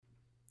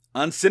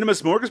On Cinema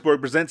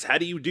Smorgasbord presents How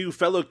Do You Do,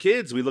 Fellow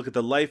Kids? We look at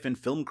the life and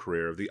film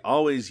career of the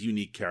always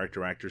unique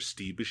character actor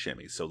Steve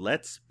Buscemi. So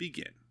let's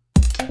begin.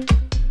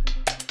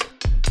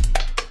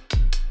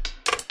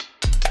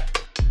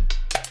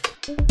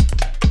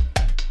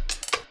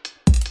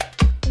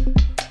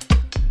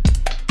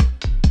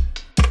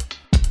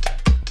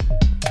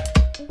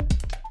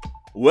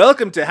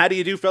 Welcome to How Do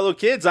You Do, Fellow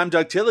Kids? I'm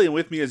Doug Tilley, and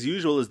with me as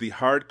usual is the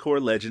hardcore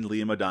legend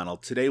Liam O'Donnell.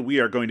 Today we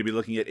are going to be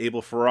looking at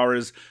Abel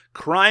Ferrara's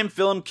crime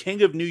film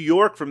King of New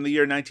York from the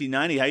year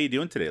 1990. How you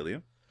doing today,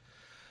 Liam?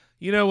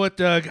 You know what,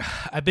 Doug?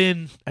 I've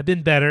been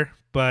better,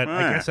 but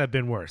I guess I've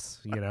been worse.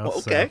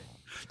 Okay.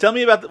 So. Tell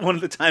me about one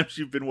of the times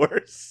you've been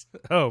worse.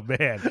 Oh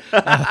man,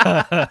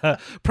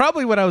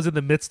 probably when I was in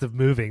the midst of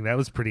moving. That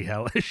was pretty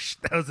hellish.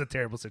 That was a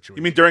terrible situation.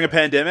 You mean during a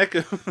pandemic?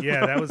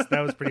 Yeah,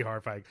 that was pretty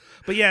horrifying.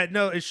 But yeah,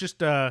 no, it's just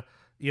for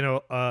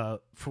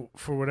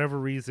whatever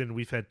reason,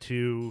 we've had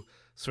two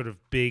sort of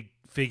big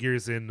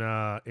figures in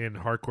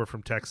hardcore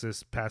from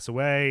Texas pass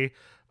away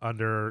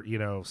under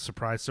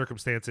surprise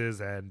circumstances,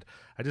 and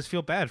I just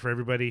feel bad for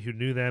everybody who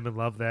knew them and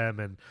loved them.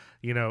 And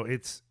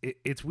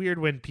it's weird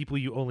when people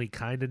you only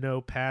kind of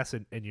know pass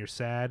and you're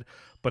sad,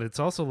 but it's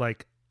also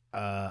like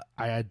I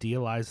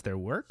idealized their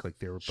work. Like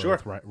they were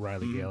both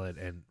Riley Gale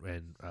and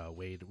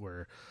Wade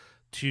were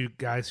two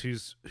guys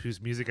whose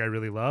music I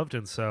really loved,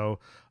 and so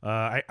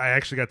I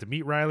actually got to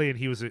meet Riley, and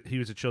he was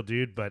a chill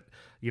dude. But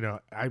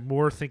I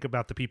more think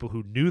about the people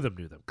who knew them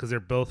because they're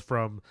both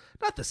from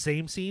not the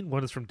same scene.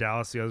 One is from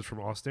Dallas, the other's from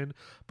Austin,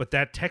 but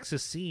that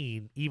Texas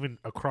scene, even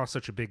across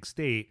such a big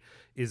state,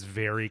 is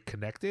very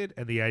connected.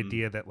 And the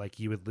idea that like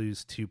you would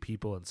lose two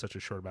people in such a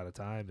short amount of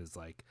time is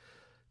like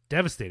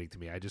devastating to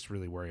me. I just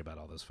really worry about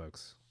all those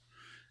folks.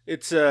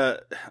 It's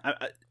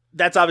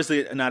that's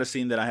obviously not a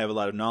scene that I have a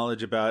lot of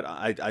knowledge about.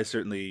 I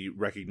certainly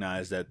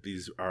recognize that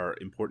these are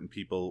important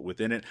people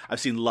within it. I've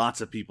seen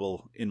lots of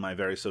people in my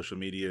various social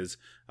medias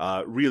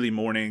really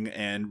mourning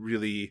and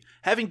really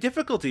having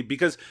difficulty,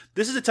 because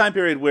this is a time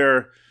period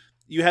where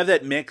you have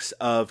that mix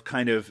of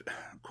kind of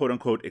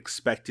quote-unquote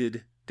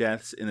expected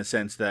deaths, in the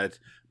sense that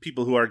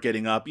people who are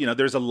getting up,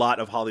 there's a lot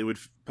of Hollywood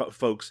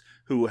folks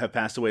who have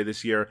passed away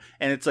this year,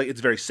 and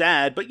it's very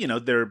sad, but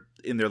they're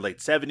in their late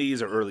 70s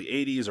or early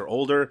 80s or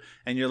older,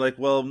 and you're like,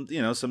 well,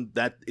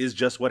 that is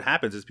just what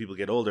happens as people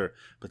get older.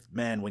 But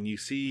man, when you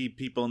see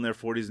people in their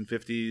 40s and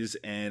 50s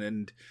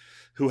and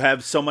who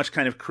have so much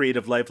kind of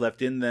creative life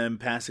left in them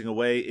passing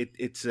away,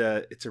 it's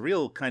a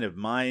real kind of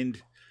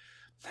mind.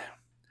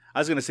 I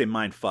was going to say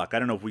mind fuck. I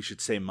don't know if we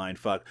should say mind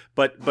fuck,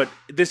 but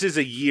this is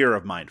a year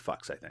of mind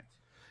fucks, I think.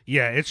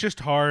 Yeah, it's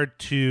just hard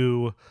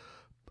to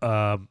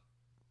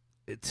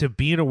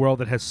be in a world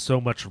that has so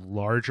much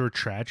larger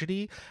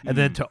tragedy, and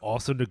then to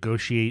also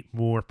negotiate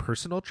more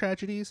personal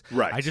tragedies.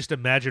 Right. I just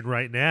imagine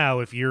right now,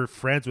 if you're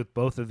friends with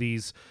both of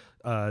these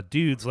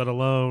dudes, let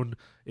alone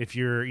if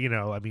you're,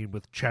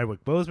 with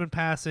Chadwick Boseman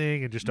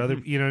passing and just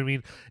other,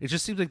 it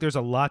just seems like there's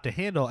a lot to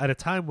handle at a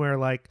time where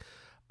like,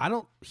 I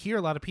don't hear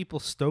a lot of people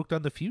stoked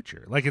on the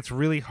future. Like, it's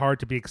really hard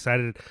to be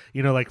excited.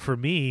 Like for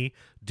me,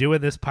 doing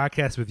this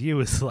podcast with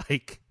you is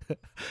like,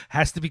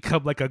 has to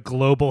become like a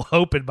global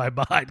hope in my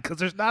mind, because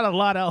there's not a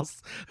lot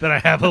else that I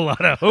have a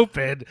lot of hope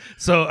in.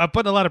 So I'm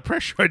putting a lot of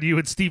pressure on you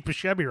and Steve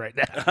Buscemi right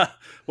now.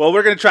 Well,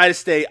 we're going to try to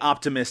stay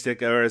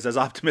optimistic, or as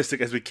optimistic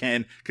as we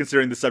can,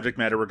 considering the subject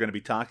matter we're going to be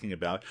talking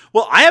about.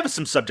 Well, I have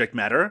some subject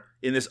matter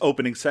in this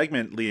opening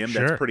segment, Liam,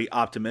 that's pretty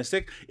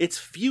optimistic. It's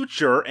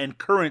future and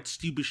current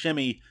Steve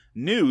Buscemi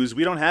news.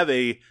 We don't have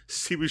a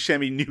Steve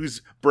Buscemi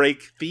news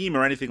break theme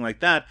or anything like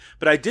that,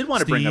 but I did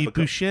want to bring up Steve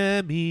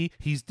Buscemi,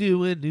 he's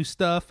doing new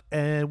stuff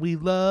and we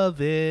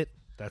love it.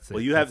 That's it.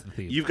 Well,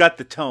 you've got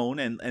the tone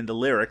and the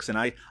lyrics,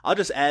 and I'll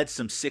just add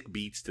some sick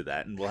beats to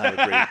that, and we'll have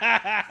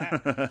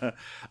a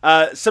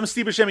great some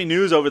Steve Buscemi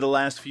news over the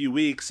last few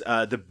weeks.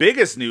 The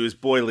biggest news,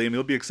 boy, Liam,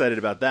 you'll be excited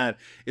about that,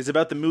 is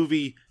about the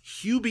movie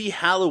Hubie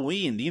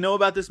Halloween. Do you know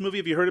about this movie?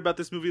 Have you heard about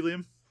this movie,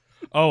 Liam?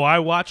 Oh, I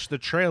watched the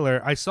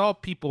trailer. I saw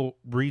people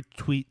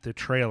retweet the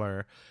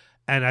trailer,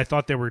 and I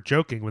thought they were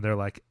joking when they're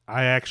like,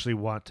 I actually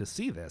want to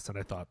see this. And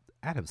I thought,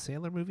 Adam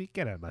Sandler movie?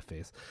 Get out of my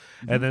face.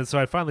 Mm-hmm. And then so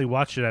I finally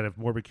watched it out of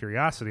morbid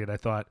curiosity, and I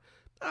thought,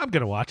 I'm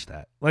going to watch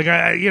that. Like,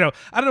 I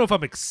don't know if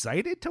I'm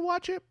excited to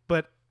watch it,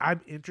 but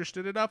I'm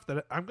interested enough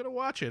that I'm going to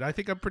watch it. I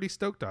think I'm pretty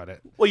stoked on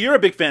it. Well, you're a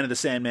big fan of The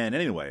Sandman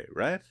anyway,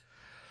 right?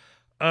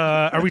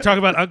 Are we talking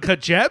about Uncut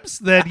Gems?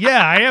 Then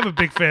yeah, I am a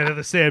big fan of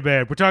The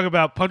Sandman. We're talking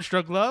about Punch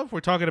Drunk Love. We're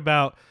talking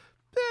about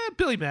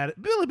Billy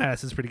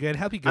Madison's pretty good.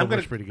 Happy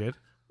Gilmore's pretty good.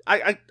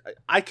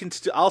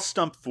 I'll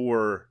stump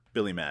for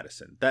Billy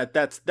Madison.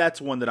 That's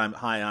one that I'm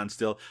high on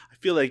still. I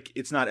feel like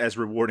it's not as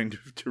rewarding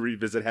to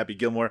revisit Happy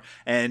Gilmore.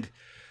 And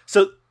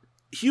so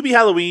Hubie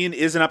Halloween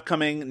is an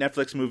upcoming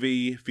Netflix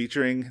movie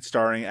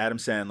starring Adam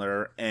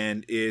Sandler,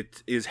 and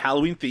it is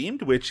Halloween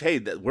themed, which, hey,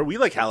 where we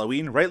like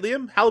Halloween, right,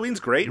 Liam? Halloween's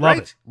great,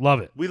 right?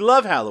 Love it. We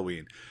love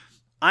Halloween.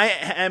 I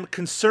am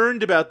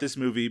concerned about this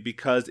movie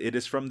because it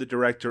is from the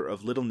director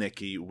of Little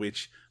Nicky,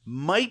 which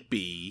might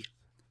be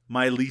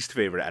my least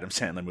favorite Adam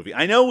Sandler movie.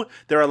 I know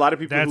there are a lot of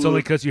people That's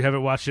only because you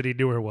haven't watched any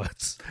newer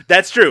ones.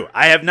 That's true.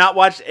 I have not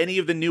watched any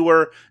of the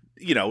newer,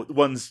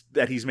 ones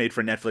that he's made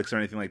for Netflix or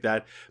anything like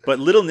that. But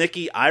Little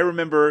Nicky, I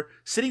remember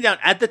sitting down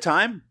at the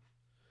time.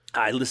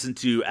 I listened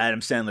to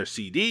Adam Sandler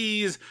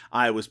CDs.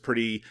 I was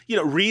pretty,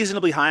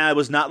 reasonably high. I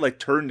was not like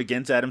turned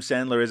against Adam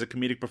Sandler as a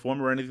comedic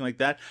performer or anything like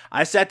that.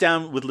 I sat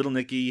down with Little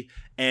Nicky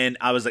and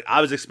I was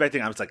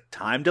like,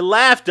 time to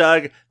laugh,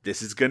 Doug.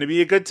 This is going to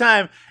be a good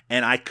time.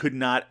 And I could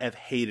not have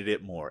hated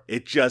it more.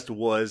 It just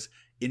was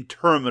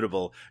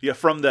interminable. Yeah,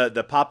 from the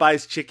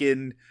Popeyes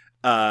chicken,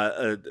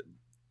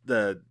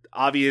 the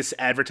obvious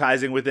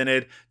advertising within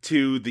it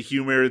to the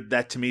humor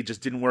that to me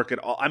just didn't work at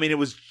all. I mean, it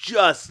was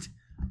just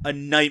a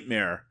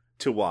nightmare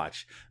to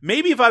watch.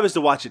 Maybe if I was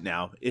to watch it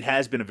now, it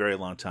has been a very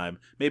long time,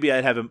 maybe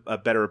I'd have a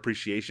better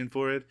appreciation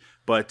for it.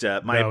 But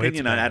my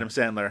opinion on Adam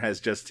Sandler has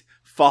just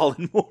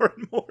fallen more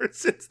and more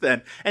since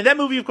then. And that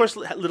movie, of course,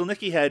 Little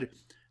Nicky had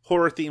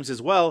horror themes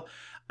as well.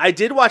 I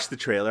did watch the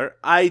trailer.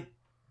 I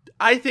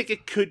think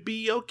it could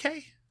be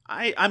okay.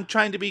 I'm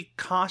trying to be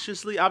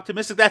cautiously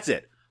optimistic. That's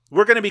it.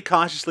 We're going to be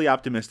cautiously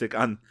optimistic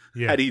on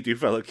How Do You Do,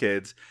 Fellow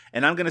Kids.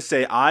 And I'm going to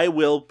say I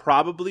will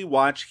probably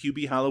watch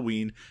Hubie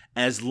Halloween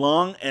as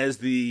long as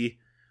the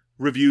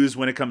reviews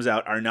when it comes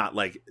out are not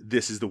like,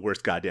 this is the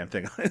worst goddamn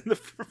thing on the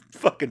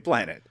fucking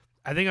planet.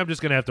 I think I'm just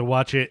going to have to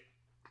watch it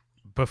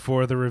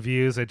before the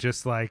reviews. I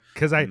just like,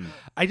 because I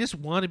just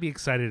want to be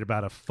excited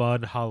about a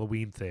fun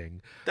Halloween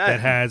thing that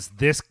has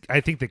this. I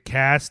think the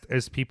cast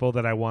is people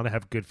that I want to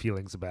have good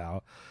feelings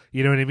about.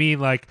 You know what I mean?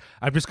 Like,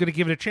 I'm just going to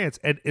give it a chance.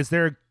 And is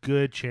there a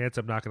good chance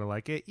I'm not going to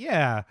like it?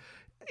 Yeah,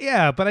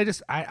 but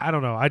I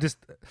don't know.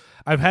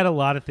 I've had a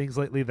lot of things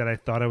lately that I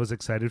thought I was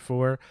excited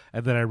for,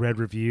 and then I read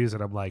reviews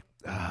and I'm like,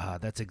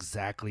 that's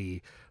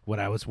exactly what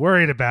I was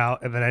worried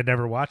about, and then I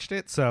never watched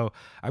it. So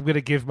I'm going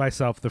to give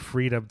myself the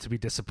freedom to be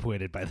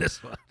disappointed by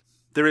this one.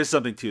 There is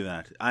something to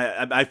that.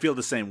 I feel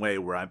the same way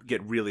where I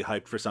get really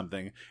hyped for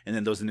something, and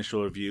then those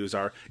initial reviews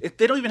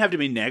they don't even have to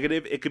be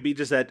negative. It could be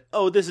just that,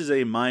 this is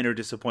a minor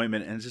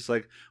disappointment, and it's just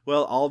like,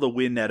 well, all the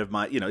wind out of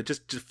my, it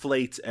just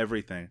deflates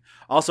everything.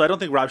 Also, I don't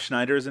think Rob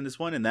Schneider is in this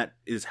one, and that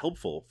is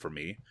helpful for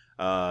me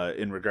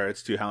in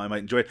regards to how I might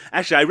enjoy it.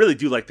 Actually, I really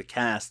do like the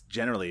cast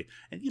generally,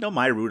 and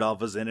Maya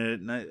Rudolph was in it,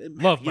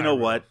 and love. You know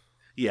what?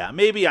 Yeah,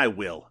 maybe I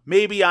will,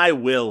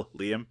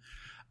 Liam.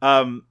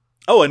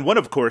 And one,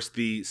 of course,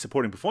 the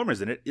supporting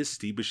performers in it is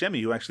Steve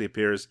Buscemi, who actually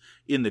appears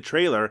in the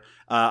trailer.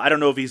 I don't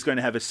know if he's going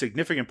to have a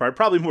significant part,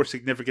 probably more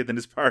significant than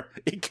his part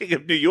in King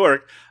of New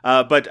York.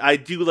 But I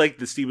do like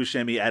the Steve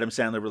Buscemi-Adam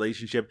Sandler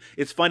relationship.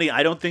 It's funny,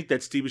 I don't think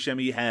that Steve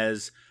Buscemi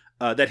has,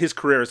 that his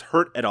career is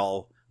hurt at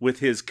all with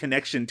his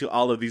connection to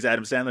all of these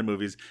Adam Sandler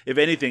movies. If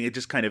anything, it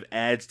just kind of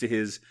adds to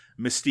his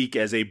mystique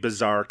as a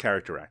bizarre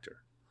character actor.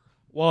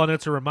 Well, and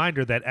it's a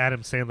reminder that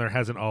Adam Sandler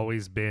hasn't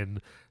always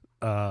been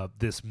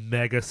this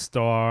mega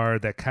star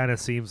that kind of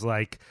seems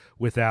like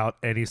without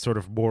any sort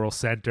of moral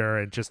center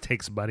and just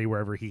takes money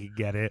wherever he can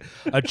get it.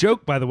 A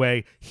joke, by the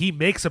way, he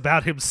makes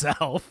about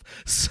himself.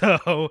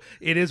 So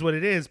it is what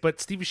it is. But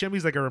Steve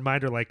Buscemi's like a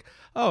reminder like,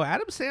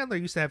 Adam Sandler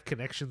used to have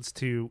connections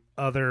to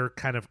other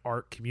kind of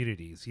art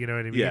communities. You know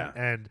what I mean? Yeah.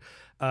 And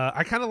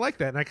I kind of like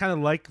that. And I kind of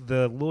like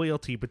the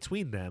loyalty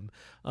between them.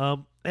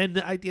 And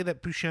the idea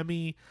that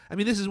Buscemi, I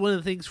mean, this is one of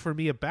the things for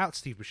me about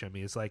Steve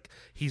Buscemi is like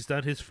he's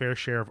done his fair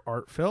share of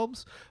art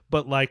films,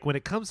 but like when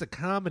it comes to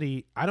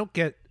comedy, I don't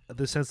get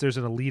the sense there's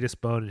an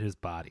elitist bone in his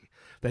body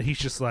that he's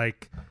just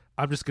like,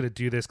 I'm just going to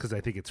do this because I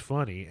think it's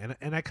funny.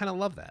 And I kind of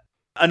love that.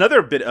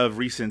 Another bit of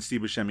recent Steve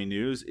Buscemi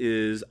news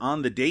is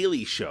on The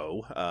Daily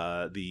Show,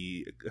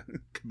 the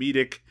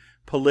comedic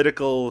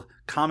political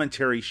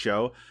commentary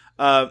show.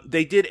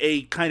 They did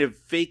a kind of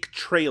fake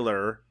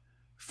trailer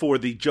for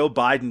the Joe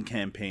Biden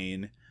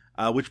campaign,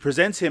 which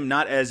presents him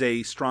not as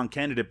a strong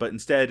candidate, but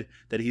instead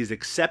that he is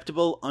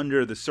acceptable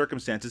under the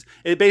circumstances.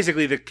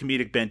 Basically, the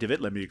comedic bent of it,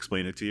 let me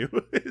explain it to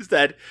you, is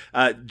that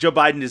Joe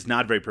Biden is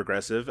not very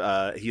progressive.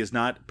 He is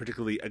not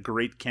particularly a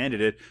great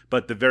candidate,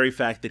 but the very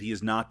fact that he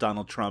is not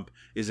Donald Trump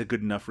is a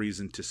good enough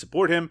reason to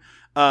support him.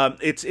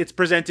 It's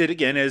presented,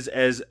 again,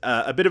 as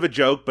a bit of a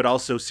joke, but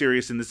also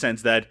serious in the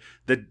sense that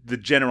the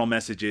general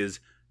message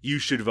is, you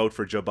should vote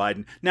for Joe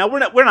Biden. Now,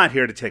 we're not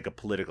here to take a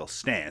political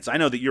stance. I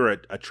know that you're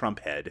a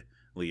Trump head,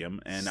 Liam,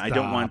 and Stop. I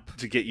don't want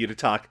to get you to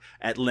talk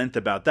at length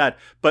about that.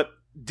 But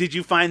did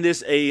you find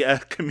this a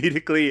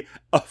comedically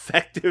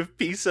effective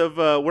piece of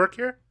work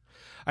here?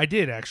 I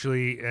did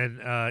actually, and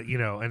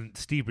and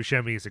Steve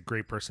Buscemi is a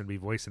great person to be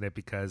voicing it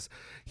because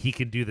he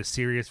can do the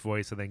serious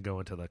voice and then go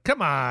into the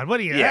 "Come on, what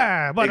do you?"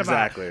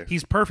 Exactly.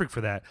 He's perfect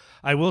for that.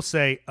 I will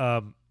say,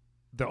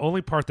 the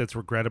only part that's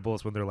regrettable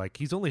is when they're like,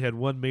 he's only had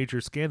one major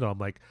scandal. I'm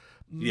like,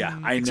 yeah,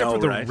 I except know, for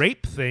the right?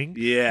 rape thing.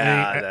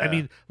 Yeah, I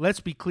mean, let's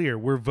be clear.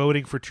 We're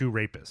voting for two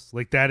rapists.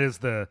 Like that is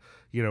the,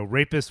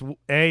 rapist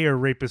A or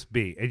rapist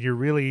B. And you're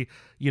really,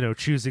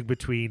 choosing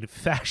between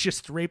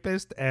fascist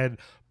rapist and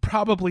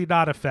probably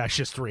not a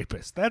fascist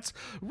rapist. That's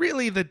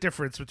really the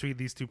difference between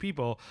these two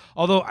people.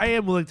 Although I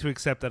am willing to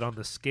accept that on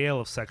the scale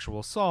of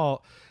sexual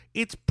assault,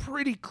 it's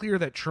pretty clear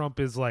that Trump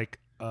is like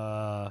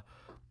a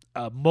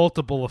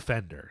multiple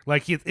offender.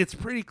 Like it's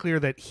pretty clear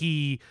that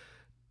he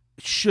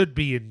should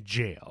be in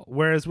jail.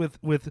 Whereas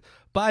with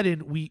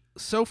Biden, we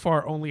so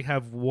far only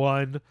have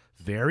one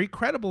very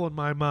credible in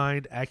my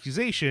mind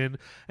accusation,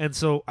 and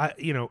so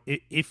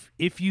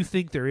if you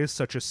think there is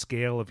such a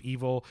scale of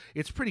evil,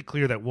 it's pretty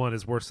clear that one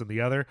is worse than the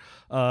other.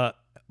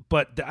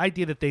 But the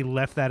idea that they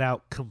left that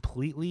out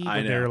completely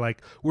when they're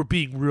like, we're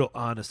being real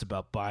honest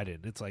about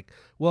Biden. It's like,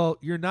 well,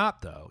 you're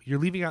not, though. You're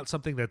leaving out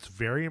something that's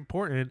very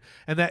important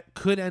and that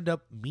could end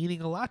up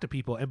meaning a lot to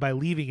people. And by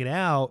leaving it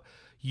out,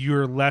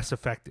 you're less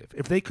effective.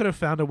 If they could have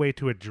found a way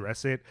to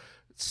address it,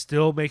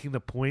 still making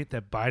the point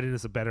that Biden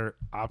is a better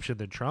option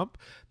than Trump,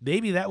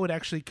 maybe that would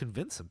actually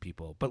convince some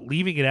people. But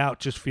leaving it out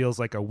just feels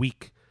like a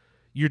weak.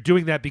 You're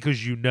doing that because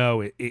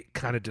it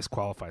kind of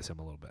disqualifies him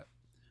a little bit.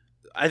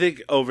 I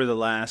think over the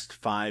last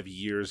 5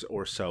 years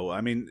or so, I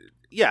mean,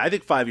 I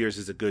think 5 years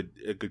is a good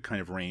kind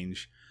of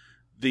range.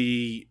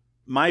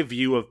 My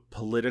view of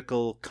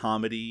political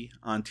comedy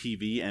on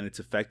TV and its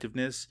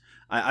effectiveness,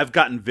 I've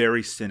gotten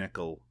very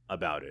cynical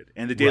about it.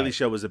 And The Daily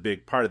Show was a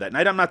big part of that.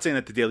 And I'm not saying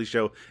that The Daily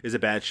Show is a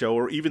bad show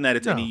or even that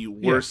it's any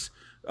worse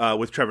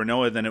with Trevor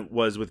Noah than it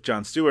was with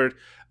Jon Stewart.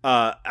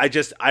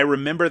 I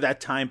remember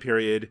that time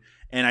period,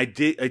 and I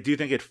do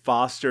think it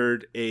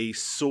fostered a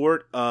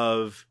sort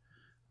of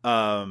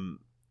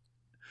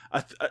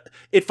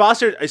it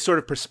fostered a sort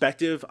of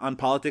perspective on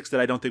politics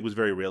that I don't think was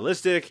very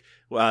realistic.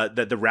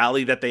 That the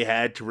rally that they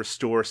had to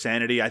restore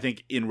sanity, I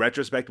think in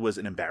retrospect was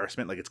an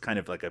embarrassment. Like it's kind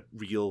of like a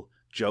real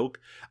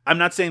joke. I'm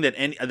not saying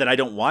that I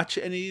don't watch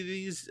any of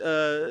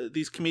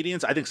these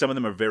comedians. I think some of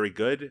them are very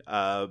good.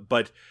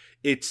 But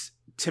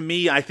to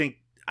me, I think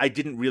I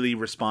didn't really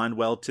respond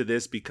well to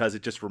this because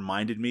it just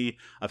reminded me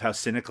of how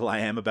cynical I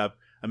am about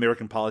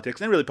American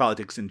politics and really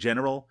politics in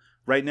general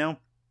right now.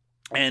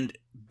 And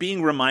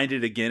being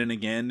reminded again and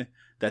again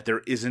that there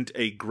isn't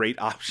a great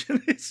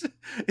option.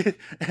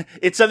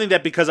 It's something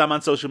that because I'm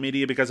on social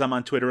media, because I'm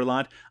on Twitter a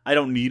lot, I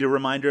don't need a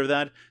reminder of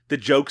that. The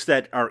jokes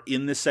that are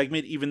in this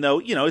segment, even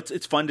though,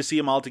 it's fun to see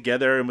them all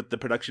together and with the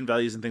production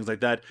values and things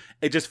like that,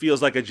 it just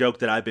feels like a joke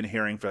that I've been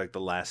hearing for like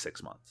the last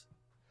 6 months.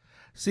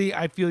 See,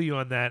 I feel you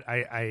on that.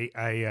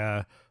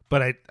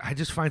 But I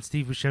just find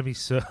Steve Buscemi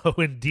so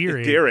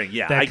endearing.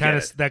 Yeah,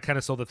 that kind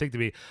of sold the thing to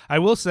me. I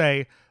will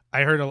say,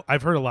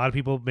 I've heard a lot of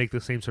people make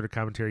the same sort of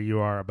commentary you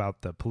are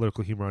about the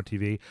political humor on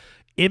TV.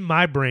 In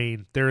my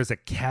brain, there is a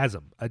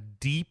chasm, a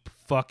deep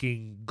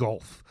fucking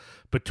gulf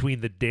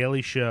between The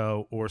Daily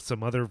Show or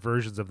some other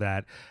versions of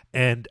that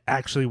and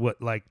actually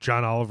what like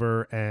John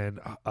Oliver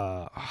and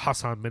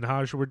Hassan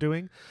Minhaj were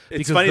doing.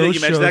 It's funny that you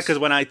mentioned that because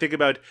when I think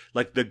about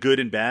like the good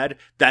and bad,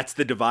 that's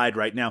the divide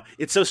right now.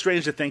 It's so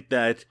strange to think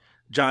that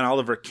John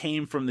Oliver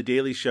came from The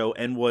Daily Show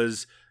and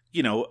was,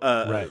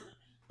 right.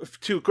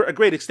 To a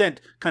great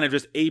extent, kind of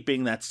just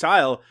aping that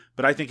style,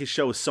 but I think his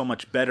show is so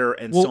much better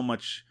and so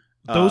much.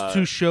 Those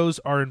two shows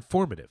are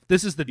informative.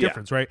 This is the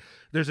difference, right?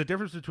 There's a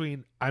difference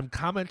between I'm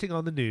commenting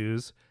on the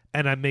news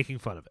and I'm making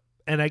fun of it,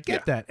 and I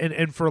get that.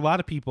 And for a lot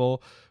of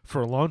people,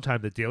 for a long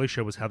time, the Daily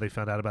Show was how they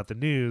found out about the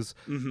news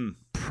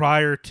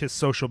prior to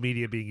social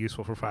media being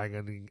useful for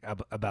finding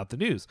out about the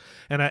news.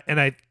 And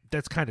I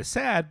that's kind of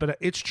sad, but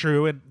it's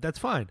true, and that's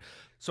fine.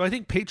 So I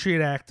think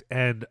Patriot Act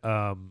and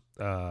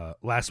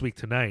Last Week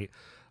Tonight.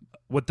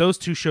 What those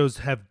two shows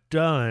have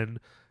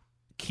done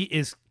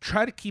is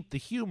try to keep the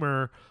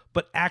humor,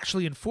 but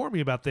actually inform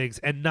you about things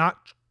and not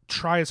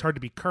try as hard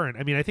to be current.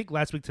 I mean, I think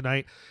Last Week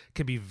Tonight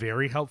can be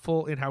very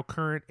helpful in how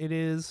current it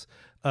is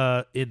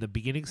in the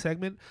beginning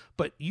segment,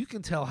 but you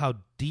can tell how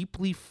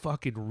deeply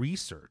fucking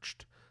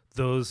researched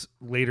those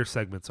later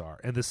segments are.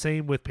 And the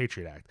same with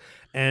Patriot Act.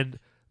 And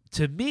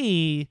to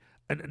me,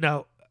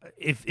 now,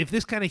 if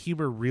this kind of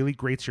humor really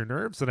grates your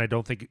nerves, then I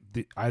don't think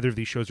either of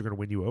these shows are going to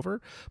win you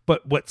over.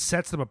 But what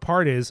sets them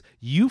apart is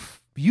you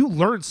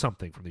learn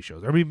something from these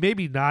shows. I mean,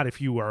 maybe not if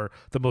you are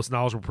the most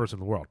knowledgeable person in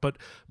the world, but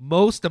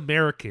most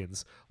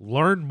Americans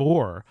learn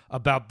more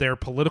about their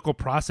political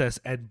process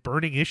and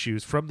burning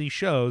issues from these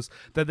shows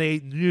than they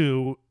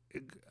knew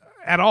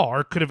at all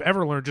or could have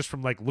ever learned just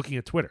from like looking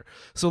at Twitter.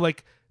 So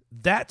like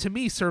that to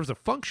me serves a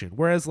function,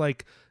 whereas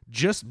like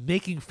just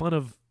making fun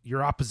of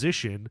your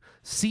opposition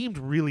seemed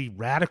really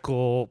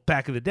radical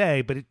back in the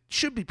day, but it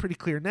should be pretty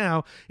clear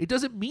now. It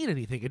doesn't mean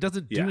anything. It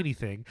doesn't do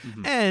anything.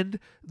 Mm-hmm. And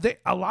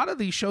a lot of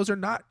these shows are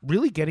not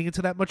really getting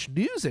into that much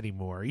news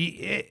anymore.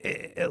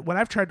 When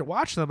I've tried to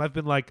watch them, I've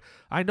been like,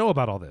 I know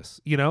about all this.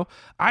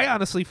 I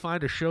honestly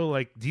find a show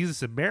like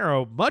Jesus and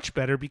Marrow much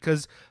better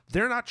because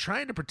they're not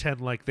trying to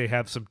pretend like they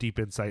have some deep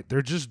insight.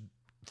 They're just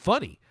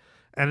funny.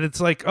 And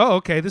it's like, oh,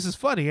 okay, this is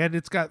funny. And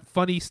it's got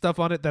funny stuff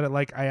on it that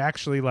I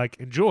actually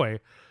enjoy.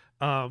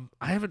 I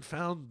haven't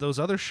found those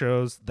other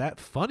shows that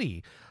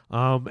funny.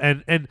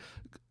 And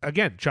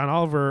again, John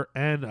Oliver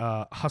and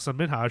Hassan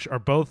Minhaj are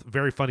both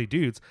very funny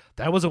dudes.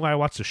 That wasn't why I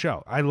watched the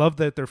show. I love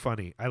that they're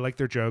funny. I like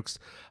their jokes.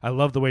 I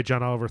love the way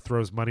John Oliver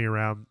throws money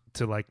around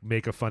to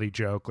make a funny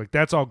joke.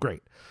 That's all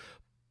great.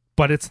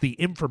 but it's the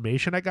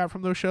information I got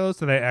from those shows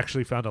that I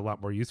actually found a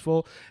lot more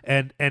useful.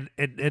 And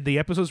the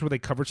episodes where they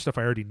covered stuff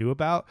I already knew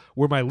about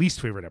were my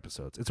least favorite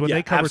episodes. It's when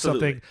they covered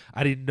something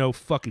I didn't know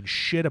fucking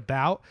shit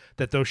about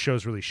that those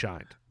shows really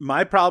shined.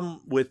 My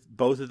problem with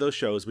both of those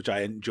shows, which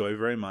I enjoy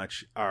very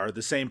much, are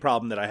the same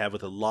problem that I have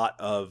with a lot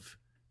of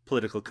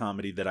political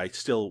comedy that I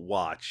still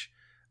watch,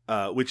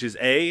 which is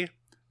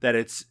that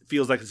it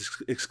feels like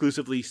it's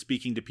exclusively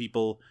speaking to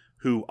people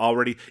who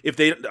already, if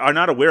they are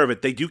not aware of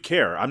it, they do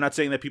care. I'm not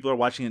saying that people are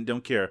watching it and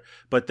don't care,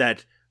 but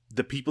that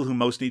the people who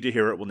most need to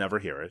hear it will never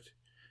hear it.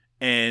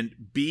 And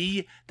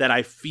B, that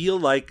I feel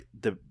like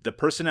the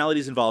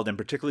personalities involved, and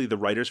particularly the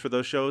writers for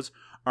those shows,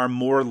 are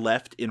more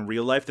left in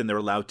real life than they're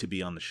allowed to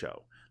be on the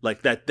show.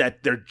 Like that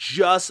they're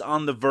just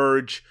on the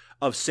verge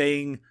of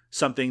saying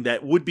something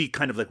that would be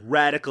kind of like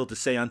radical to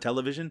say on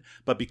television,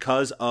 but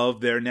because of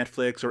their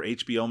Netflix or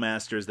HBO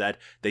masters, that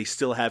they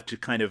still have to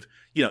kind of,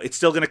 it's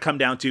still going to come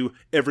down to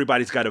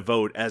everybody's got to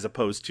vote as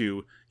opposed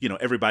to,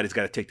 everybody's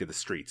got to take to the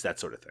streets,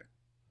 that sort of thing.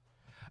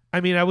 I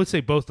mean, I would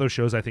say both those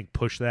shows, I think,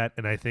 push that.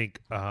 And I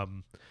think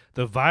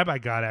the vibe I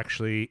got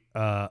actually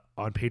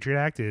on Patriot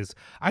Act is,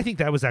 I think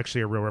that was actually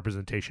a real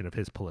representation of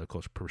his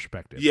political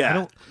perspective.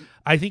 Yeah.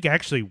 I think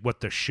actually what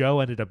the show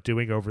ended up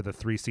doing over the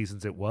 3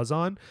 seasons it was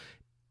on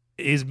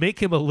is make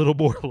him a little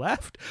more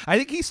left. I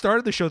think he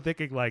started the show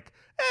thinking like,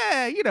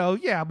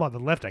 I'm on the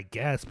left, I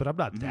guess, but I'm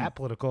not that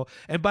political.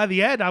 And by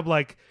the end, I'm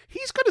like,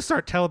 he's going to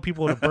start telling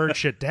people to burn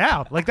shit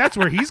down. Like, that's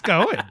where he's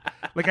going.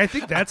 Like, I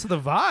think that's the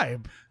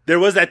vibe. There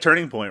was that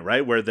turning point,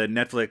 right, where the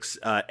Netflix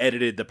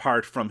edited the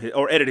part from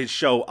edited his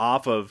show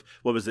off of,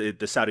 what was it,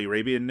 the Saudi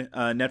Arabian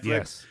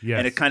Netflix? Yes.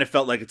 And it kind of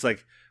felt like, it's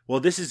like, well,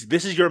 this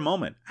is your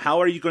moment.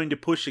 How are you going to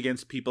push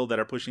against people that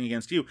are pushing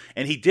against you?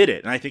 And he did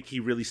it, and I think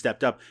he really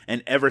stepped up.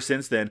 And ever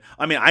since then,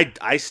 I mean, I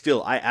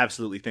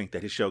absolutely think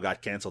that his show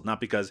got canceled, not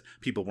because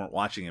people weren't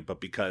watching it,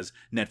 but because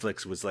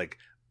Netflix was like,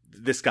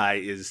 this guy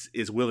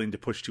is willing to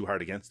push too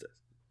hard against us.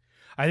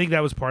 I think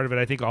that was part of it.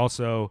 I think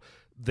also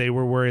they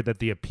were worried that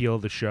the appeal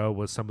of the show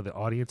was some of the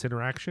audience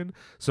interaction.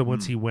 So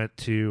once he went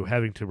to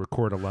having to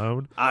record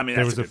alone, I mean,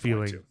 there was a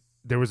feeling.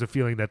 There was a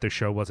feeling that the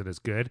show wasn't as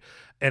good.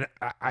 And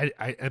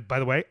and by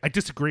the way, I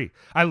disagree.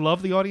 I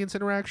love the audience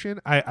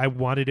interaction. I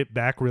wanted it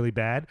back really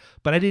bad,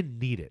 but I didn't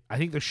need it. I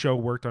think the show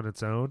worked on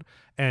its own,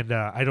 and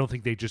I don't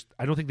think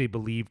they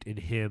believed in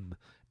him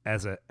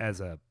as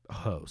a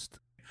host.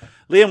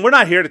 Liam, we're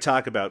not here to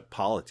talk about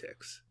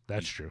politics.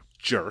 That's true.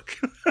 Jerk.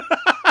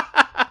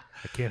 I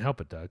can't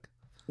help it, Doug.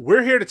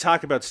 We're here to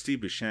talk about Steve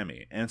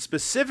Buscemi, and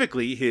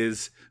specifically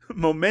his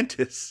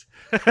momentous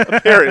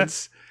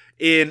appearance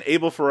in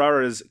Abel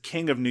Ferrara's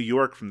King of New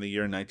York from the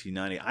year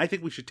 1990. I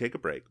think we should take a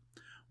break.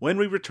 When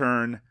we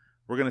return,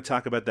 we're going to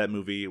talk about that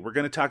movie. We're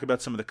going to talk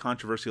about some of the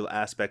controversial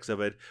aspects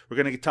of it. We're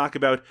going to talk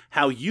about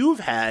how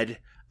you've had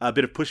a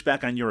bit of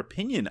pushback on your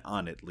opinion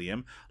on it,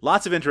 Liam.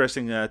 Lots of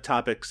interesting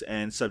topics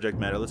and subject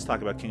matter. Let's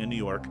talk about King of New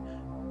York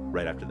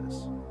right after this.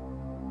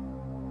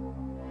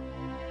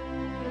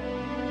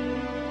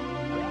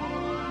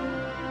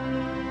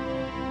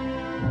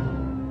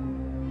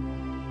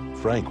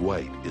 Frank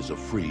White is a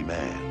free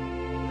man.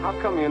 How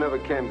come you never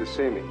came to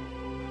see me?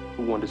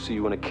 Who wanted to see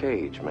you in a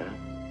cage, man?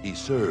 He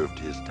served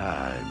his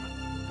time.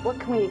 What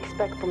can we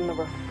expect from the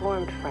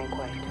reformed Frank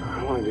White?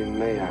 I want to be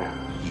mayor.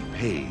 He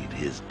paid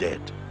his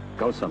debt.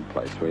 Go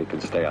someplace where you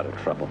can stay out of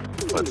trouble.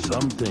 But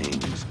some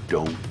things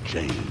don't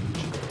change.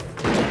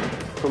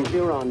 From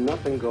here on,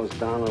 nothing goes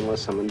down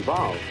unless I'm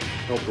involved.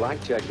 No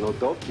blackjack, no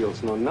dope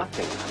deals, no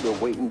nothing. You're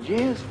waiting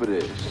years for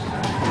this.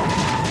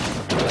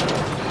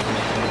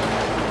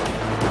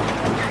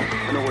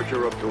 I know what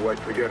you're up to, White.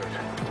 Forget it.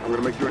 I'm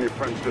gonna make you and your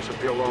friends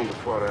disappear long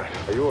before that.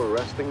 Are you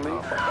arresting me?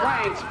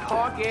 Frank's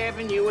Park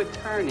Avenue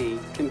attorney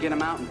can get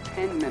him out in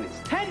 10 minutes.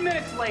 10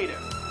 minutes later!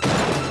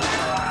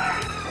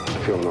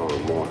 I feel no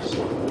remorse.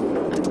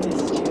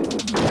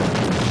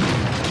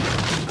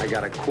 I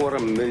got a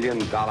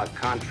 $250,000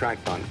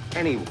 contract on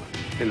anyone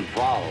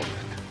involved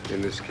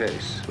in this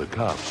case. The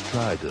cops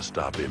tried to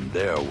stop him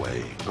their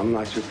way. I'm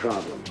not your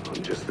problem.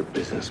 I'm just a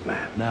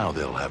businessman. Now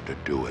they'll have to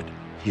do it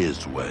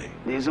his way.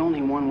 There's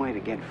only one way to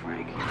get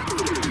Frank.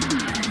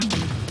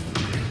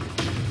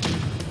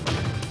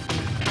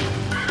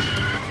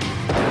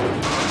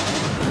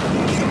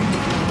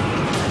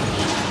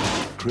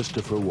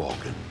 Christopher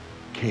Walken,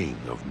 King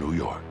of New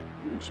York.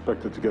 You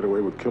expected to get away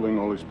with killing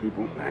all these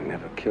people? I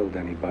never killed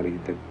anybody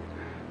that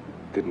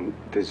didn't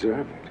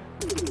deserve it.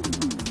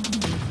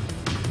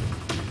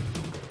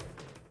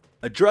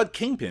 A drug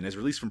kingpin is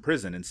released from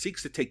prison and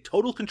seeks to take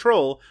total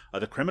control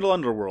of the criminal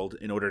underworld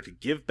in order to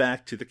give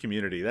back to the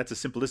community. That's a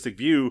simplistic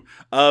view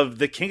of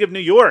the King of New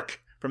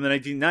York from the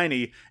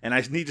 1990, and I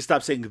need to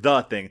stop saying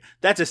the thing.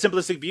 That's a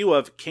simplistic view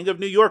of King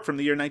of New York from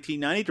the year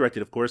 1990,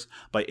 directed, of course,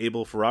 by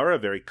Abel Ferrara, a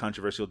very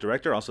controversial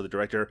director, also the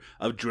director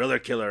of Driller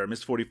Killer,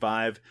 Miss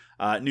 45,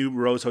 New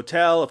Rose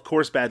Hotel, of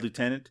course, Bad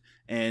Lieutenant,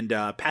 and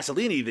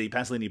Pasolini, the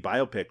Pasolini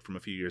biopic from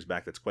a few years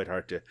back that's quite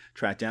hard to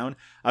track down.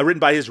 Written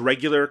by his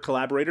regular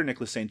collaborator,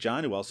 Nicholas St.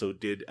 John, who also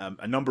did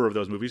a number of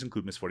those movies,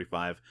 including Miss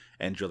 45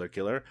 and Driller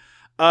Killer.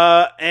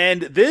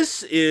 And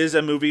this is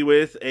a movie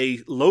with a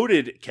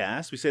loaded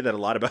cast. We say that a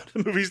lot about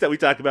the movies that we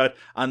talk about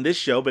on this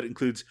show, but it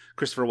includes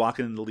Christopher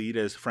Walken in the lead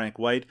as Frank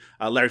White,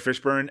 Larry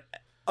Fishburne,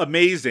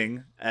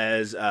 amazing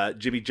as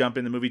Jimmy Jump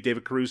in the movie,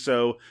 David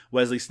Caruso,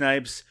 Wesley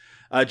Snipes,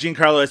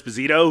 Giancarlo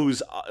Esposito,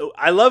 who's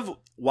I love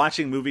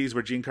watching movies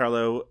where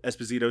Giancarlo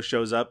Esposito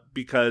shows up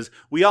because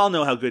we all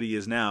know how good he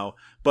is now,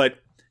 but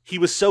he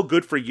was so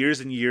good for years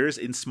and years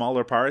in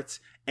smaller parts,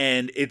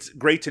 and it's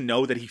great to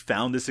know that he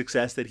found the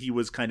success that he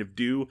was kind of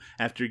due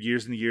after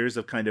years and years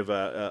of kind of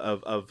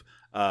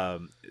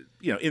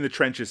in the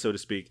trenches, so to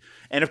speak.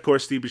 And of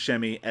course, Steve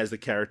Buscemi as the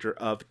character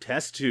of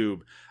Test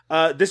Tube.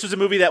 This was a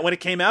movie that when it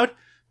came out,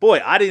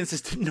 boy,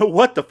 audiences didn't know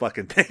what to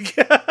fucking think.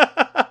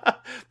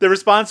 The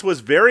response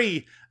was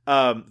very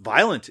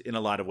violent in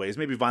a lot of ways.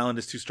 Maybe violent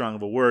is too strong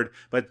of a word,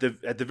 but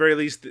at the very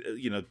least,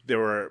 there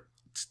were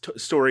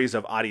stories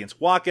of audience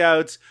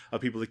walkouts,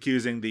 of people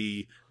accusing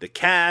the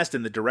cast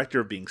and the director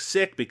of being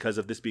sick because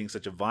of this being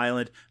such a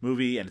violent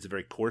movie, and it's a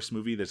very coarse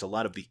movie. There's a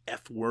lot of the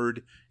F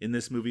word in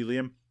this movie,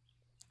 Liam.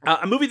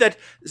 A movie that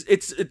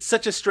it's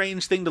such a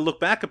strange thing to look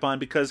back upon,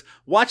 because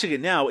watching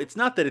it now, it's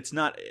not that it's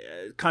not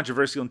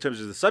controversial in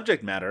terms of the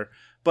subject matter,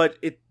 but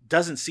it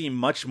doesn't seem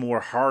much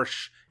more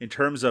harsh in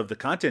terms of the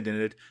content in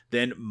it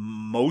than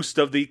most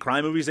of the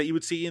crime movies that you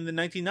would see in the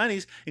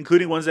 1990s,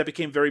 including ones that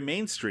became very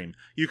mainstream.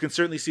 You can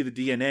certainly see the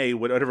DNA,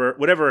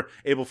 whatever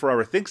Abel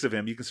Ferrara thinks of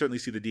him, you can certainly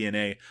see the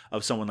DNA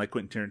of someone like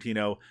Quentin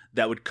Tarantino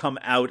that would come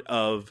out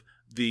of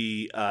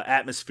the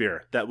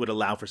atmosphere that would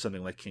allow for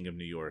something like King of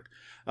New York.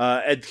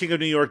 And King of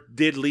New York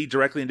did lead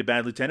directly into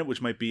Bad Lieutenant,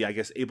 which might be, I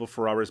guess, Abel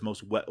Ferrara's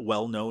most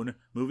well-known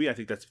movie. I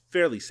think that's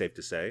fairly safe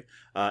to say.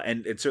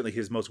 And certainly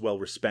his most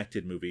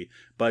well-respected movie.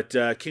 But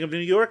King of New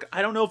York,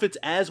 I don't know if it's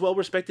as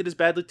well-respected as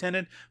Bad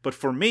Lieutenant, but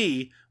for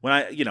me, when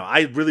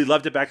I really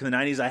loved it back in the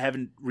 90s. I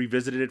haven't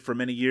revisited it for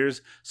many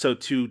years. So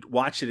to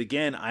watch it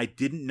again, I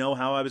didn't know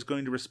how I was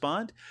going to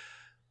respond.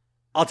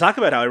 I'll talk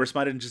about how I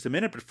responded in just a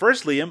minute, but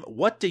first, Liam,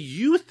 what do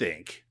you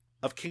think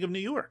of King of New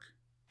York?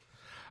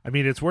 I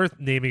mean, it's worth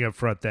naming up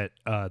front that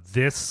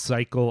this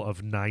cycle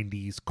of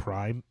 90s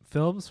crime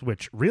films,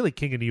 which really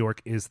King of New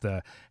York is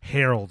the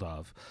herald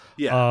of,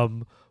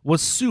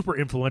 was super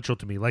influential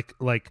to me. Like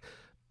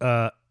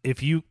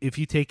if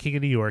you take King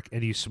of New York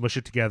and you smush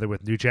it together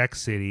with New Jack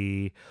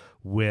City,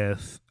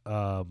 with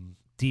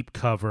Deep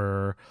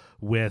Cover,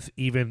 with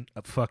even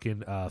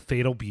fucking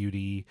Fatal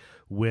Beauty,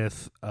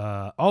 with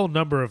all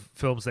number of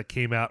films that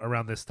came out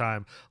around this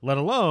time, let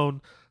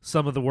alone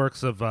some of the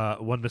works of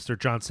one Mr.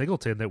 John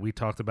Singleton that we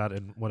talked about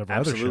in one of our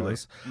other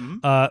shows.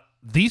 Mm-hmm.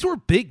 These were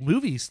big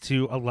movies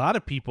to a lot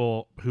of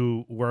people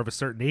who were of a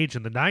certain age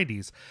in the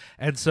 90s.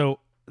 And so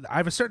I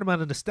have a certain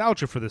amount of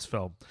nostalgia for this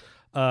film.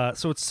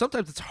 So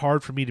sometimes it's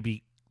hard for me to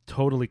be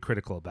totally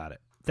critical about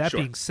it. That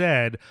being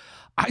said,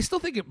 I still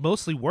think it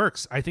mostly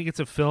works. I think it's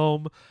a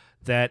film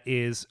that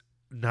is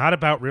not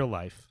about real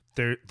life.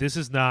 This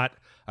is not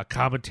a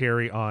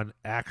commentary on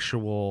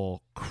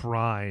actual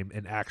crime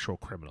and actual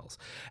criminals.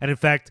 And in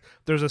fact,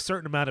 there's a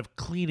certain amount of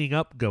cleaning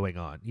up going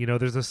on.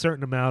 There's a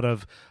certain amount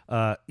of,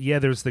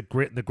 there's the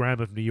grit and the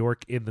grime of New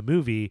York in the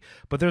movie,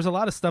 but there's a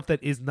lot of stuff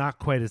that is not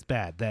quite as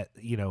bad. That,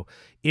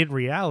 in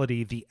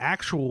reality, the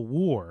actual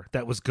war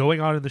that was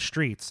going on in the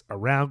streets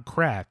around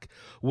crack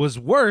was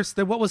worse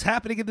than what was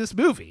happening in this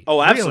movie.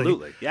 Oh, absolutely.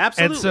 Really. Yeah,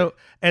 absolutely.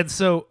 And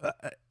so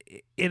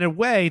in a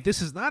way,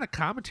 this is not a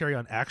commentary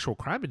on actual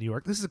crime in New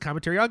York. This is a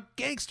commentary on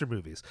gangster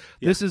movies.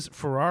 Yeah. This is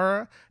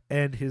Ferrara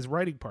and his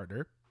writing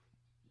partner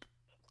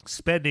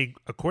spending,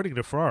 according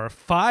to Ferrara,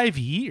 5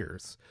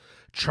 years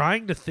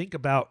trying to think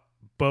about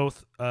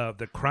both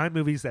the crime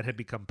movies that had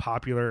become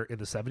popular in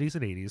the 70s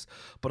and 80s,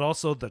 but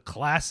also the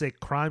classic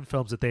crime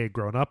films that they had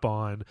grown up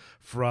on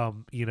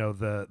from,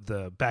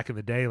 the back in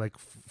the day, like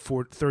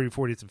 30s,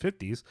 40s, and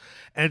 50s,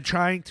 and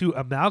trying to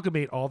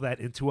amalgamate all that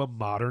into a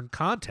modern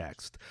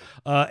context.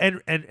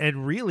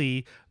 And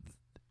really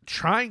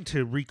trying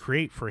to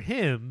recreate for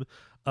him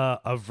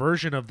a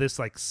version of this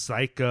like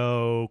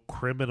psycho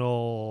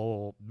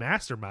criminal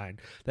mastermind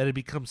that had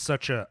become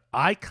such a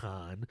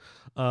icon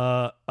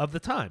of the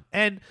time.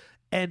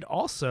 And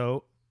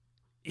also,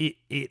 it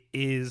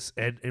is,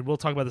 and we'll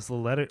talk about this a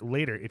little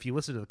later, if you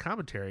listen to the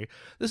commentary,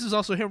 this is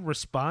also him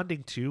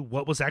responding to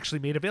what was actually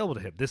made available to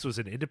him. This was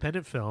an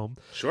independent film.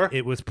 Sure.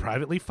 It was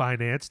privately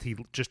financed. He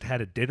just had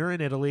a dinner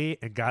in Italy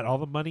and got all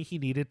the money he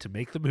needed to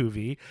make the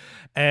movie.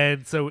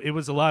 And so it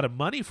was a lot of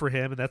money for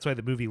him, and that's why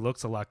the movie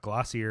looks a lot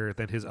glossier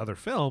than his other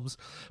films.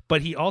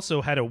 But he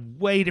also had a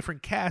way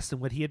different cast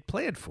than what he had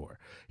planned for.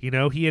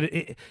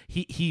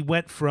 He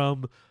went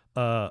from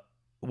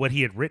what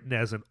he had written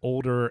as an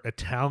older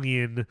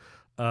Italian,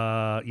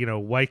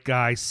 white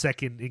guy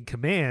second in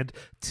command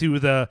to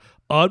the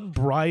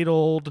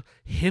unbridled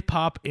hip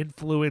hop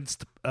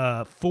influenced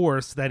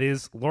force that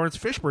is Lawrence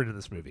Fishburne in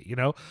this movie.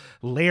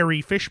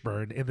 Larry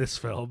Fishburne in this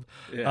film,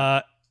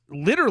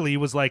 literally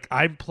was like,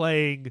 I'm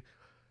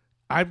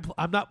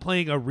not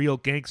playing a real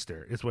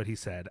gangster, is what he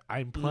said.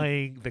 I'm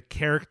playing the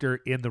character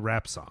in the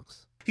rap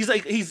songs.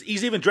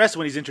 He's even dressed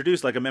when he's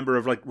introduced like a member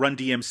of like Run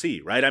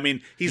DMC, right? I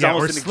mean, he's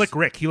almost or Slick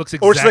Rick. He looks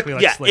exactly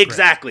like Slick Rick.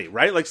 Exactly,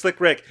 right? Like Slick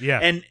Rick. Yeah.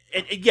 And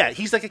yeah,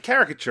 he's like a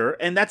caricature,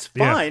 and that's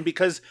fine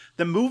because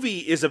the movie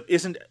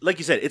isn't like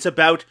you said, it's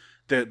about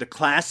the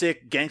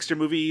classic gangster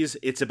movies,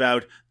 it's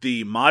about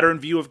the modern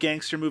view of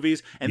gangster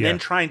movies, and then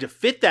trying to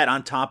fit that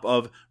on top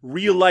of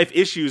real life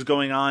issues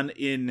going on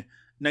in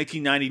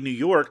 1990 New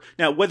York.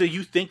 Now, whether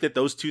you think that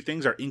those two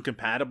things are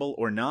incompatible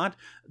or not,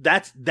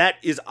 that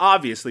is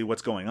obviously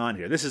what's going on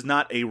here. This is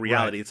not a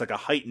reality. Right. It's like a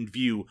heightened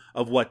view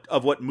of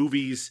what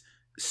movies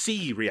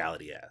see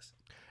reality as.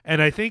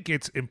 And I think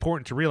it's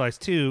important to realize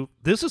too,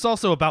 this is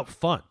also about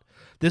fun.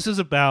 This is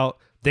about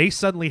they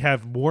suddenly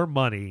have more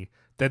money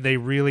than they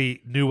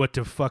really knew what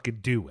to fucking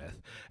do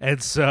with.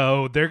 And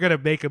so they're going to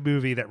make a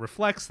movie that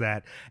reflects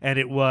that. And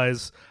it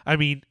was, I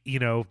mean, you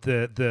know,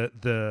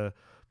 the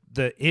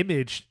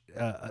image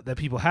that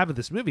people have of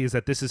this movie is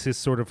that this is his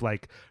sort of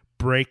like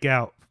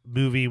breakout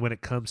movie when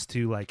it comes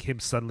to like him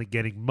suddenly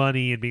getting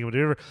money and being able to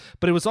do it.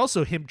 But it was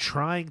also him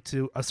trying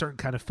to a certain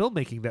kind of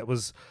filmmaking that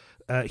was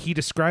he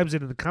describes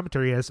it in the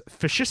commentary as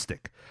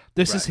fascistic.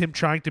 This is him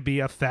trying to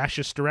be a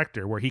fascist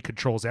director where he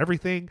controls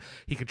everything.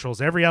 He controls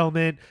every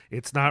element.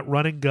 It's not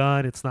run and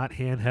gun. It's not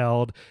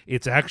handheld.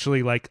 It's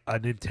actually like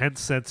an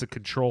intense sense of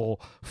control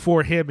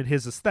for him and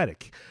his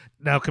aesthetic.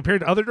 Now,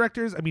 compared to other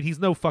directors, I mean, he's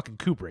no fucking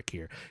Kubrick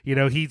here. You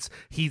know, he's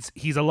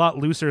a lot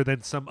looser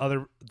than some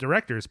other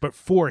directors. But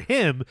for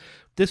him,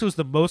 this was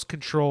the most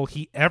control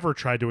he ever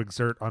tried to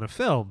exert on a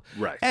film.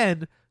 Right.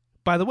 And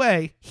by the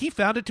way, he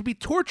found it to be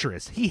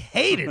torturous. He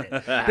hated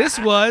it. This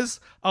was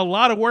a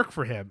lot of work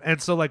for him.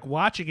 And so like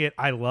watching it,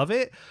 I love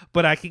it,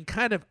 but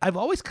I've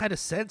always kind of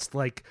sensed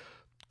like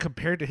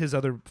compared to his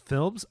other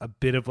films, a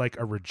bit of like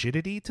a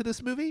rigidity to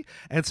this movie.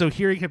 And so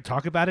hearing him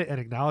talk about it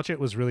and acknowledge it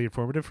was really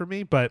informative for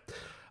me. But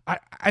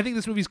I think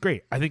this movie's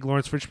great. I think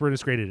Lawrence Fishburne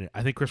is great in it.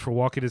 I think Christopher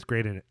Walken is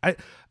great in it.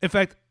 In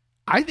fact,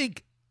 I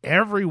think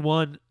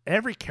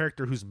every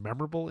character who's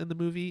memorable in the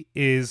movie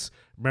is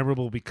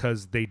memorable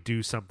because they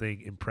do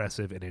something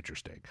impressive and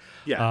interesting.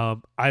 Yeah.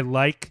 I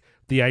like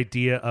the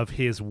idea of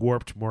his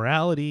warped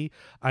morality.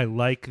 I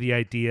like the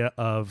idea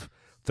of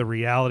the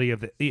reality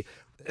of the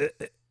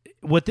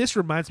what this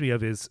reminds me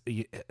of is,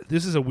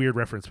 this is a weird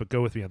reference, but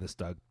go with me on this,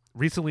 Doug.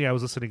 Recently, I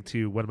was listening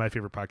to one of my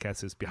favorite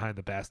podcasts is Behind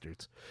the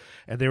Bastards,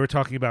 and they were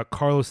talking about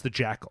Carlos the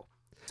Jackal.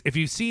 If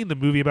you've seen the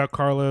movie about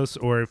Carlos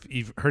or if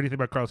you've heard anything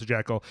about Carlos the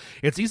Jackal,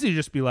 it's easy to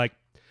just be like,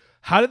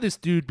 how did this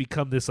dude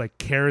become this like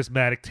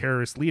charismatic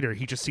terrorist leader?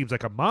 He just seems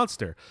like a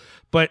monster.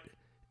 But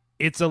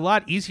it's a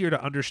lot easier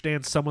to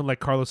understand someone like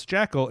Carlos the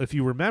Jackal if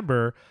you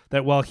remember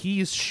that while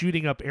he's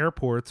shooting up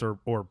airports or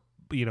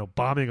you know,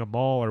 bombing a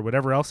mall or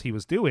whatever else he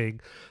was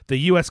doing, the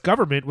U.S.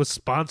 government was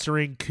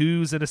sponsoring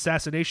coups and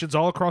assassinations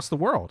all across the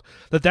world.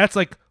 That's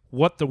like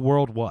what the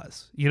world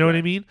was. You know what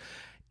I mean?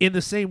 In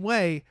the same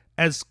way,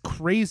 as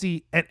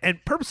crazy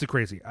and purposely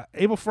crazy,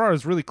 Abel Ferrara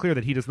is really clear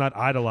that he does not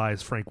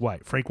idolize Frank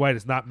White. Frank White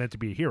is not meant to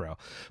be a hero.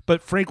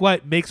 But Frank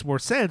White makes more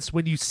sense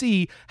when you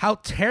see how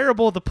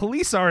terrible the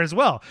police are as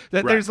well.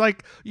 That there's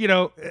like, you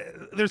know,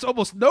 there's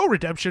almost no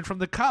redemption from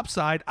the cop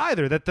side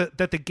either. That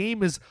the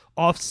game is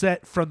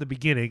offset from the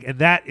beginning. And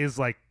that is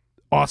like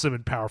awesome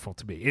and powerful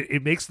to me.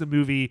 It makes the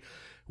movie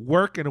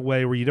work in a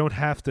way where you don't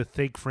have to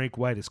think Frank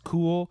White is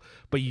cool,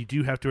 but you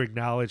do have to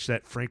acknowledge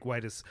that Frank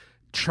White is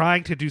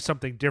trying to do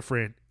something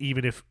different,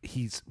 even if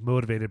he's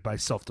motivated by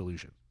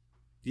self-delusion.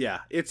 Yeah,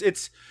 it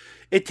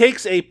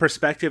takes a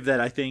perspective that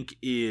I think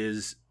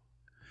is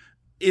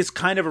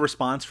kind of a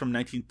response from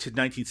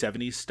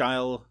 1970s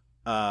style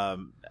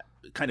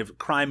kind of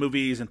crime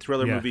movies and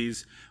thriller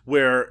movies,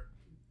 where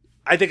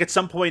I think at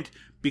some point,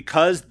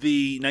 because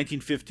the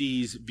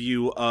 1950s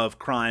view of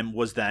crime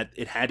was that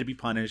it had to be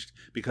punished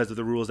because of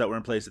the rules that were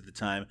in place at the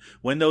time,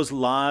 when those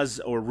laws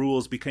or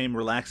rules became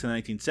relaxed in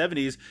the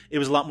 1970s, it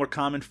was a lot more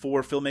common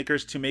for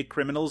filmmakers to make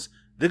criminals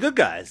the good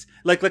guys,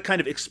 like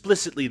kind of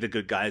explicitly the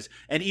good guys.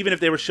 And even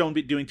if they were shown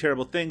doing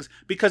terrible things,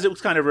 because it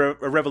was kind of a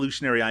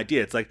revolutionary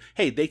idea. It's like,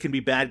 hey, they can be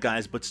bad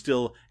guys but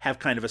still have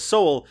kind of a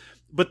soul.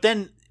 But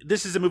then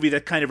this is a movie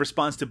that kind of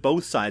responds to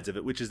both sides of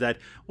it, which is that,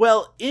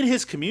 well, in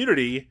his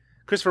community,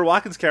 Christopher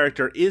Walken's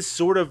character is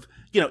sort of,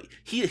 you know,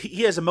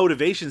 he has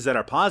motivations that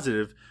are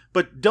positive,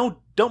 but don't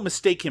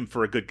mistake him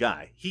for a good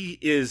guy. He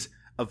is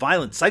a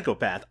violent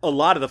psychopath a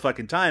lot of the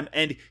fucking time,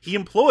 and he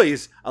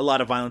employs a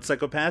lot of violent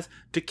psychopaths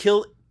to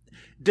kill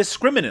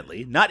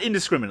discriminately, not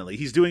indiscriminately.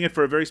 He's doing it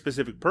for a very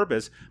specific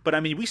purpose, but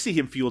I mean, we see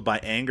him fueled by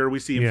anger, we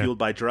see him fueled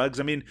by drugs.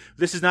 I mean,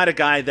 this is not a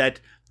guy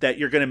that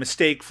you're going to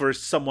mistake for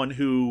someone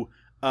who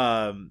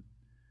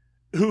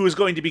is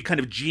going to be kind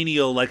of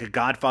genial, like a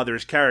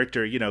Godfather's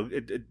character, you know,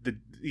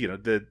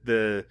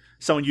 the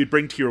someone you'd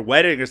bring to your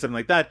wedding or something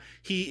like that.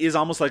 He is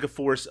almost like a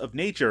force of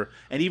nature.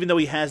 And even though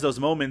he has those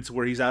moments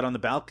where he's out on the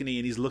balcony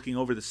and he's looking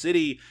over the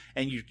city,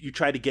 and you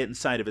try to get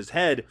inside of his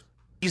head,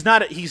 he's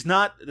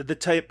not the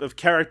type of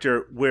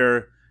character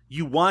where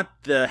you want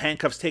the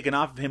handcuffs taken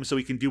off of him so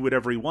he can do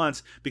whatever he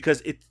wants,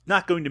 because it's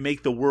not going to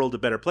make the world a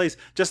better place.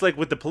 Just like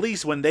with the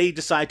police, when they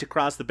decide to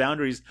cross the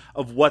boundaries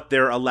of what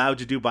they're allowed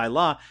to do by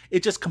law,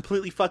 it just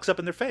completely fucks up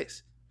in their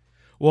face.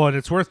 Well, and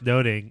it's worth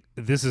noting,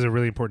 this is a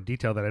really important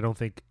detail that I don't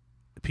think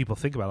people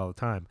think about all the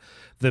time.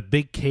 The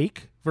Big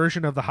Cake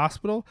version of the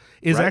hospital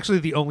is actually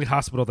the only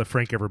hospital that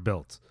Frank ever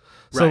built.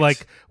 So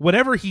like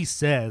whatever he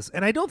says,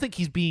 and I don't think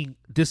he's being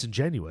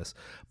disingenuous,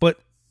 but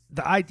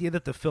the idea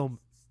that the film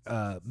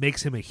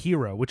makes him a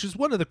hero, which is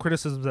one of the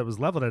criticisms that was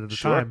leveled at the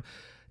time,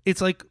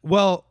 it's like,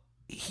 well,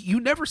 you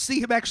never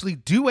see him actually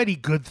do any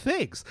good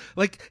things.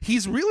 Like,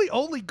 he's really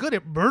only good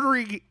at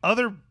murdering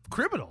other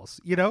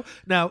criminals, you know?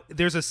 Now,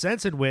 there's a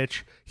sense in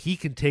which he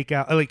can take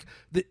out, like,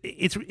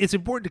 it's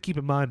important to keep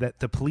in mind that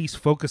the police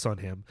focus on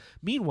him.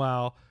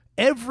 Meanwhile,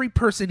 every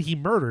person he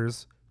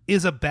murders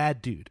is a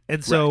bad dude.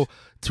 And so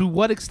to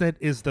what extent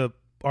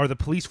are the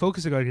police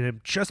focusing on him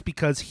just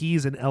because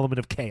he's an element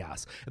of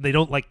chaos and they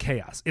don't like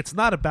chaos? It's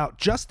not about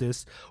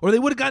justice, or they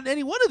would have gotten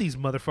any one of these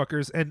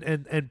motherfuckers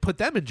and put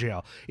them in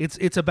jail.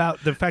 It's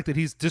about the fact that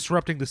he's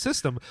disrupting the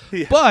system,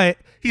 but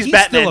he's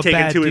Batman still a taken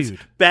bad to dude. his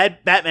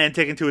Batman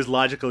taken to his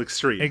logical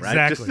extreme.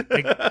 Exactly.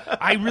 Right?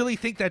 I really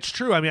think that's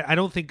true. I mean, I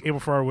don't think Abel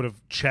Ferrara would have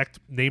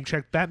name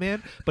checked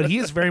Batman, but he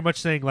is very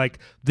much saying, like,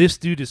 this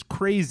dude is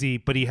crazy,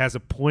 but he has a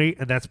point,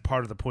 and that's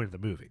part of the point of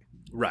the movie.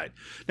 Right.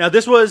 Now,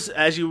 this was,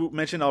 as you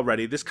mentioned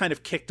already, this kind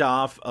of kicked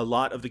off a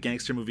lot of the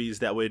gangster movies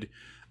that would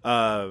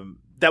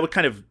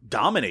kind of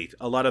dominate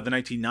a lot of the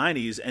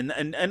 1990s.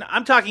 And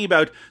I'm talking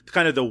about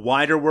kind of the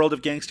wider world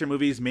of gangster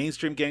movies,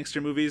 mainstream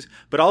gangster movies,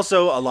 but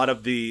also a lot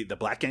of the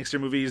black gangster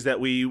movies that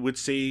we would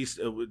see,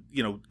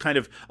 kind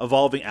of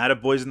evolving out of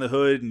Boys in the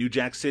Hood, New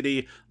Jack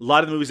City, a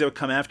lot of the movies that would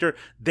come after.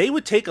 They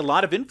would take a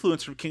lot of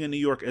influence from King of New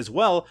York as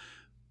well.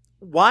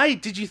 Why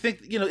did you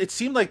think, it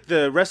seemed like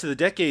the rest of the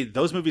decade,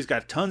 those movies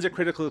got tons of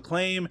critical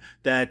acclaim,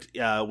 that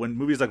when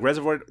movies like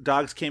Reservoir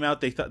Dogs came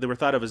out, they were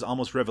thought of as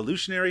almost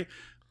revolutionary.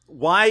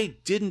 Why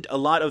didn't a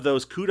lot of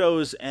those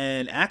kudos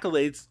and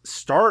accolades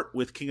start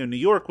with King of New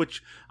York,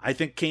 which I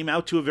think came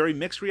out to a very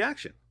mixed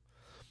reaction?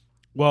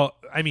 Well,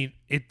 I mean,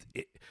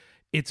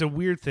 it's a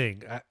weird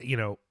thing.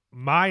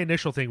 My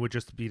initial thing would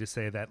just be to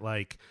say that,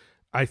 like,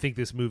 I think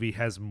this movie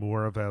has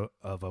more of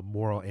a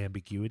moral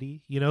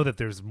ambiguity, that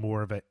there's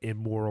more of an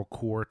immoral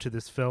core to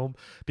this film,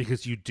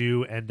 because you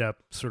do end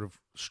up sort of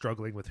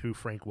struggling with who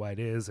Frank White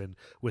is and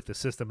with the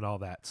system and all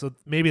that. So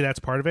maybe that's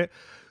part of it.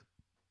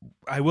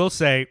 I will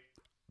say,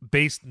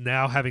 based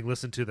now having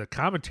listened to the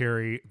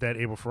commentary that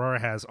Abel Ferrara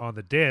has on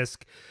the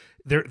disc,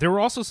 there were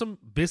also some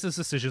business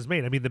decisions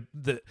made. I mean,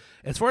 the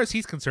as far as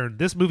he's concerned,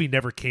 this movie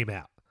never came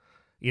out.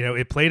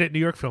 It played at New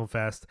York Film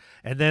Fest,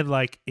 and then,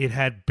 like, it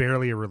had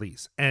barely a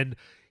release. And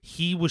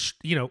he was,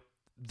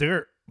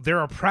 there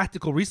are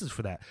practical reasons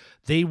for that.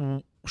 They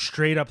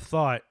straight up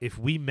thought, if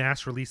we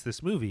mass release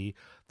this movie,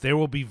 there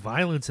will be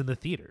violence in the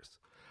theaters.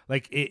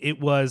 Like, it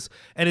was,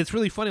 and it's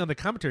really funny on the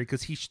commentary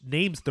because he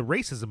names the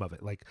racism of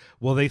it. Like,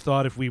 well, they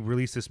thought if we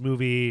release this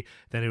movie,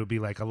 then it would be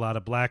like a lot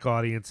of black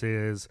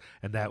audiences,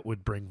 and that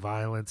would bring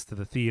violence to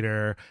the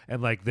theater.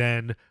 And, like,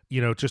 then,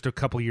 just a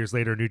couple years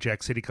later, New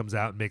Jack City comes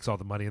out and makes all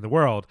the money in the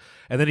world.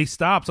 And then he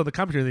stops on the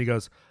commentary and he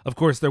goes, of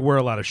course, there were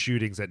a lot of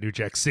shootings at New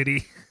Jack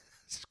City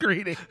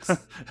screenings.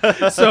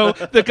 So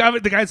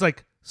the guy's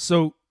like,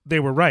 so they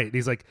were right. And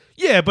he's like,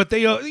 yeah, but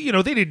they,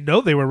 they didn't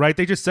know they were right.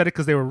 They just said it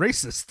because they were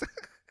racist.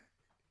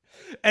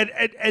 And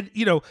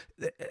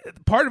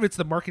part of it's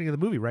the marketing of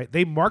the movie, right?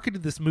 They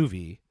marketed this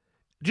movie.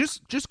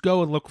 Just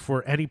go and look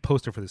for any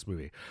poster for this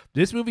movie.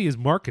 This movie is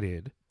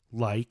marketed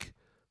like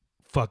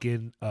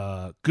fucking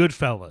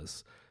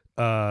Goodfellas,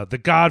 The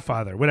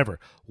Godfather, whatever,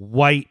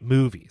 white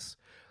movies.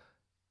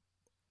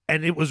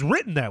 And it was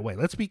written that way.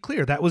 Let's be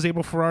clear. That was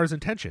Abel Ferrara's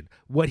intention.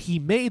 What he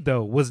made,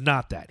 though, was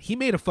not that. He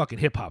made a fucking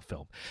hip-hop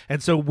film.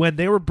 And so when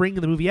they were bringing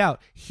the movie out,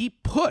 he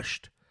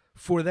pushed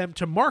for them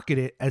to market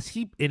it as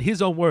in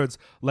his own words,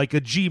 like a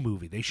G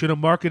movie. They should have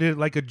marketed it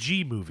like a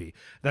G movie.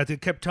 That they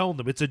kept telling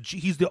them, it's a G.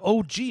 He's the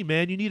OG,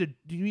 man. You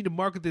need to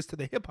market this to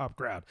the hip hop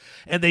crowd,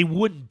 and they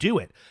wouldn't do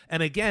it.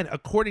 And again,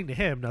 according to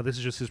him, now this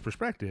is just his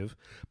perspective,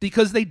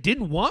 because they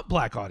didn't want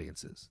black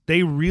audiences.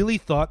 They really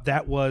thought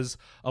that was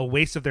a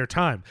waste of their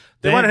time.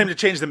 They wanted him to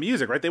change the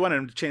music, right? They wanted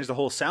him to change the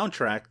whole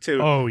soundtrack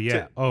too. Oh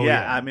yeah.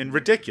 I mean,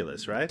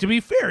 ridiculous, right? To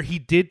be fair, he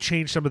did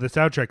change some of the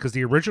soundtrack, because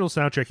the original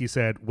soundtrack, he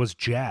said, was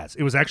jazz.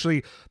 It was actually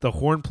the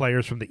horn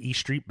players from the E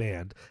Street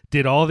Band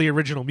did all the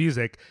original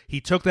music. He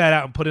took that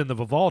out and put in the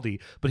Vivaldi,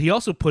 but he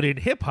also put in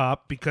hip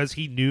hop because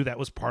he knew that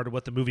was part of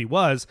what the movie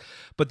was,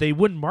 but they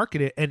wouldn't market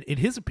it. And in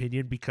his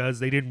opinion, because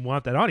they didn't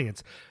want that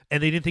audience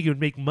and they didn't think it would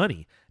make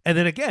money. And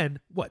then again,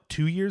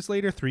 3 years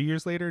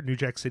later, New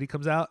Jack City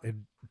comes out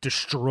and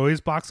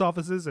destroys box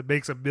offices and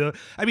makes $1 million.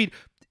 I mean,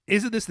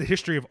 isn't this the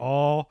history of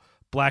all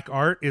black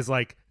art? Is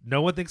like,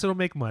 no one thinks it'll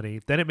make money,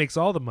 then it makes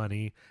all the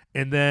money,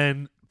 and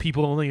then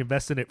people only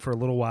invest in it for a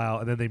little while,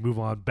 and then they move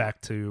on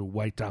back to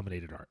white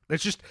dominated art.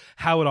 That's just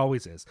how it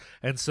always is.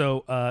 And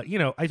so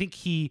I think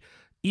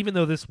even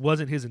though this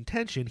wasn't his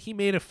intention, he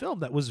made a film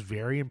that was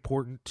very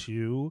important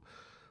to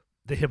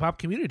the hip hop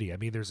community. I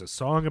mean, there's a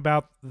song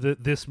about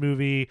this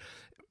movie.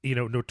 You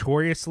know,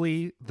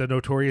 notoriously, the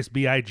Notorious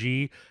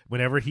B.I.G.,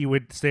 whenever he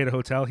would stay at a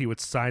hotel, he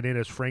would sign in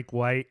as Frank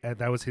White, and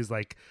that was his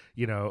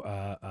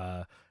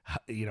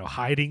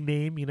hiding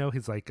name.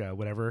 His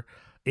whatever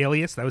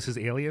alias. That was his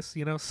alias.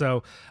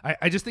 So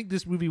I just think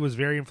this movie was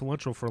very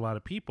influential for a lot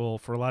of people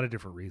for a lot of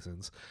different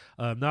reasons.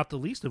 Not the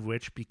least of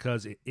which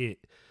because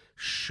it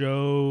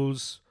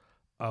shows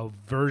a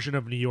version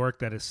of New York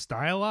that is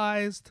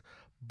stylized,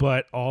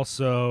 but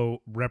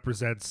also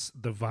represents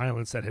the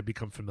violence that had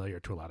become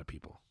familiar to a lot of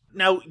people.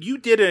 Now, you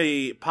did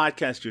a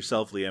podcast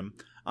yourself, Liam,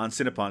 on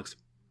Cinepunks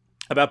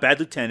about Bad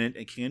Lieutenant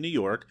and King of New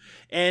York,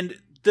 and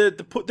there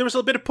was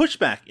a bit of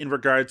pushback in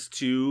regards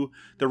to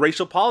the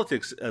racial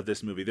politics of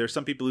this movie. There are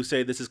some people who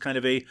say this is kind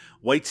of a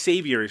white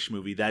savior-ish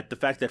movie, that the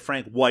fact that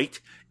Frank White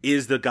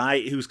is the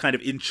guy who's kind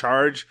of in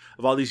charge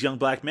of all these young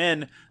black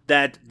men,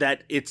 that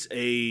it's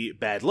a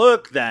bad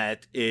look,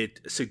 that it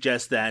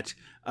suggests that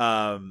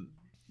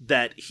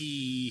that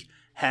he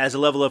has a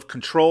level of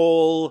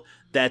control,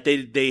 that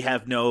they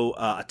have no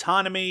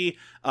autonomy.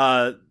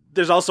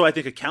 There's also, I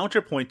think, a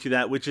counterpoint to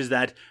that, which is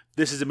that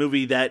this is a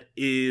movie that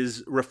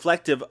is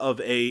reflective of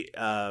a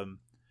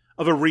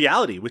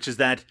reality, which is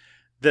that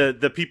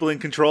the people in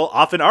control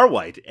often are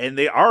white, and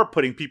they are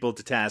putting people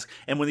to task.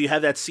 And when you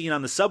have that scene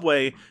on the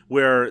subway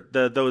where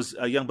those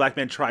young black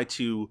men try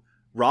to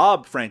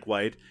rob Frank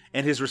White,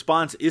 and his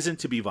response isn't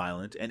to be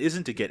violent and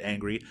isn't to get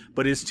angry,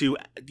 but is to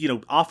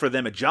offer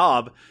them a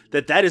job,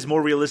 that is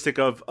more realistic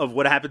of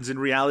what happens in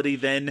reality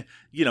than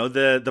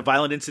the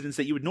violent incidents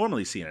that you would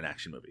normally see in an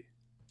action movie.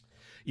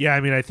 Yeah,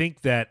 I mean, I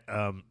think that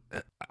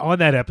on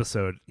that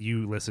episode,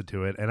 you listened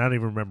to it, and I don't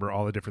even remember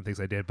all the different things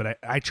I did, but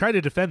I tried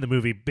to defend the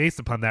movie based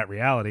upon that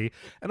reality,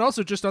 and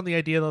also just on the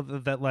idea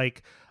that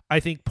like, I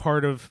think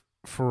part of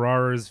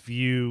Ferrara's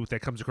view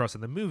that comes across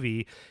in the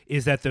movie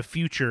is that the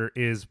future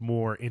is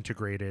more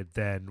integrated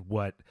than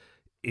what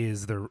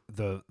is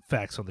the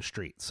facts on the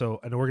street. So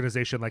an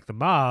organization like the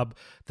Mob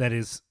that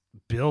is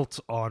built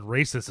on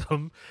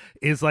racism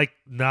is like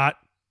not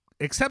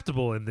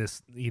acceptable in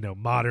this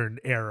modern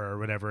era or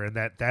whatever, and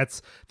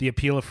that's the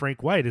appeal of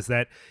Frank White, is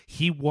that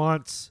he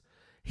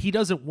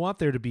doesn't want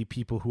there to be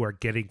people who are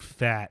getting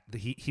fat.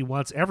 He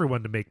wants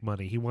everyone to make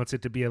money. He wants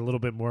it to be a little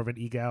bit more of an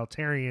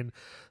egalitarian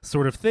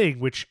sort of thing,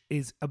 which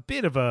is a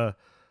bit of a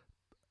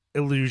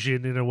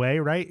illusion in a way,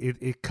 right?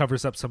 It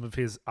covers up some of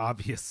his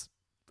obvious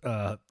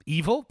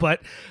evil,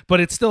 but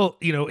it's still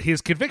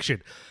his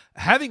conviction.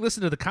 Having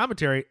listened to the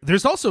commentary,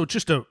 there's also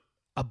just a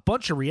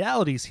bunch of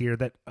realities here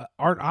that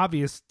aren't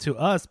obvious to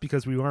us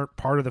because we aren't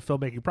part of the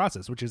filmmaking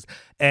process, which is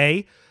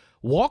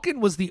Walken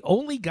was the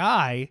only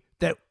guy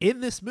that in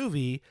this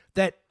movie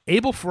that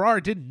Abel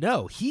Ferrara didn't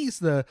know.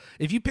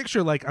 If you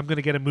picture like, I'm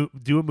going to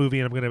do a movie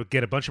and I'm going to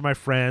get a bunch of my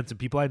friends and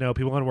people I know,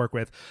 people I want to work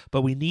with,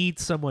 but we need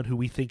someone who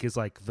we think is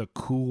like the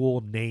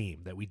cool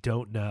name that we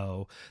don't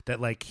know,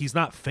 that like, he's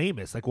not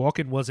famous. Like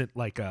Walken wasn't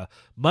like a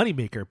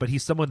moneymaker, but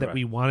he's someone that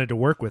we wanted to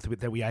work with,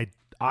 that we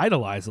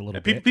idolize a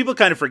little bit. People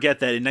kind of forget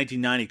that in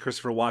 1990,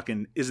 Christopher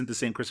Walken isn't the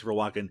same Christopher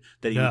Walken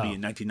that he would be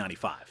in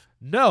 1995.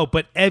 No,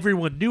 but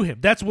everyone knew him.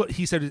 That's what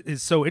he said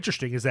is so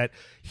interesting, is that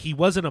he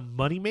wasn't a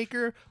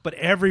moneymaker, but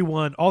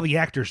all the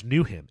actors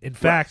knew him. In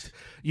fact,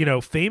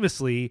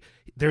 famously,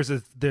 there's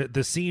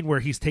the scene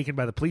where he's taken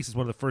by the police is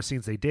one of the first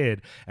scenes they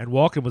did, and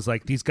Walken was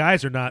like, these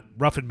guys are not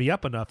roughing me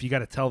up enough. You got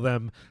to tell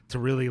them to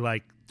really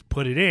like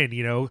put it in,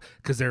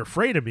 because they're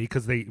afraid of me,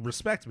 because they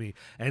respect me.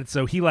 And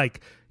so he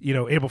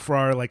Abel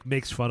Ferrara like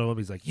makes fun of him.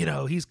 He's like,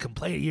 he's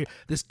complaining,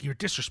 you're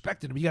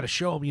disrespecting him. You got to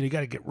show him, you got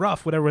to get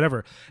rough,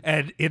 whatever.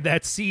 And in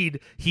that scene,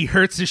 he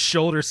hurts his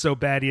shoulder so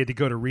bad he had to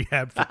go to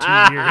rehab for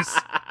 2 years.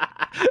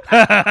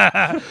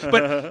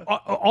 But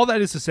all that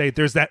is to say,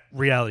 there's that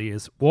reality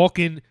is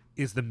Walken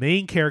is the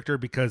main character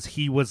because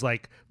he was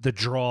like the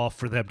draw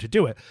for them to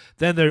do it.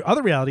 Then the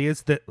other reality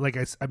is that, like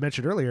I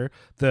mentioned earlier,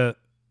 the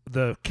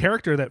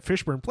character that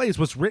Fishburne plays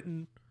was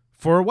written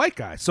for a white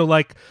guy. So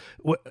like,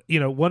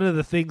 one of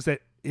the things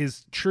that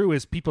is true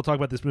is people talk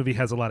about this movie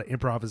has a lot of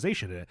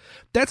improvisation in it.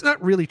 That's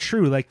not really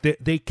true. Like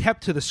they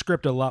kept to the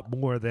script a lot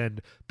more than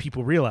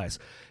people realize.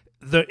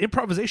 The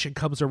improvisation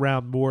comes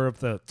around more of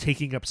the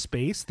taking up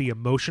space, the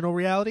emotional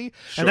reality.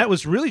 Sure. And that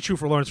was really true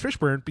for Lawrence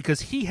Fishburne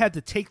because he had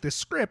to take the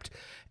script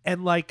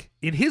and like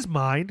in his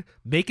mind,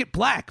 make it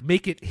black,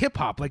 make it hip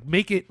hop, like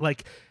make it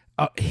like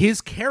his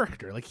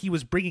character, like he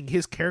was bringing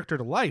his character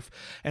to life.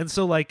 And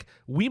so like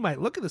we might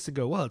look at this and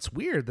go, well, it's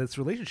weird, this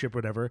relationship or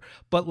whatever,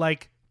 but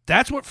like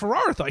that's what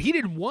Ferrara thought. He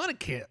didn't want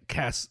to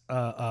cast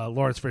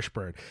Lawrence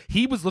Fishburne.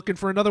 He was looking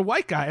for another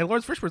white guy, and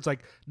Lawrence Fishburne's like,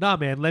 nah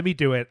man, let me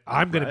do it.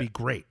 I'm gonna be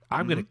great.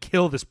 I'm gonna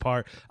kill this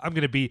part. I'm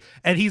gonna be,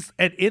 and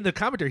in the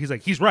commentary he's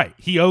like, he's right,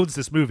 he owns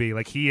this movie.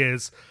 Like he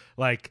is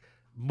like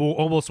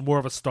almost more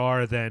of a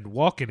star than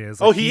Walken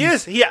is. Like, he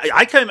is. Yeah,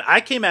 I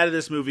came out of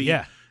this movie.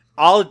 Yeah.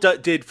 All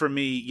it did for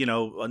me,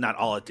 not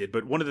all it did,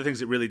 but one of the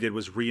things it really did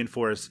was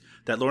reinforce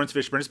that Lawrence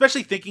Fishburne,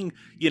 especially thinking,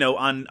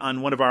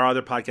 on one of our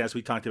other podcasts,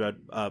 we talked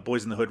about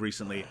Boys in the Hood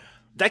recently.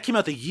 That came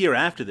out the year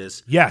after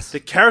this. Yes. The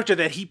character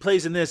that he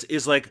plays in this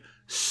is like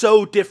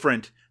so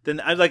different than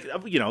I like.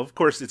 Of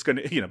course, it's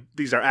gonna.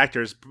 These are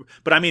actors,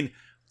 but I mean,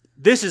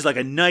 this is like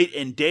a night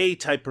and day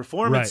type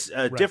performance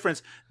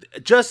difference.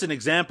 Just an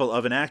example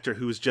of an actor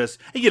who's just.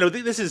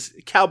 This is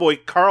Cowboy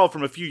Carl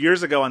from a few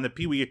years ago on the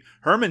Pee Wee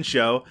Herman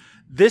show.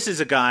 This is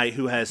a guy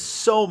who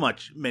has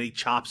many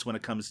chops when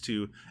it comes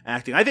to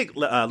acting. I think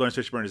Lawrence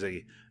Fishburne is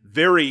a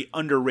very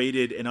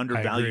underrated and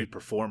undervalued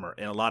performer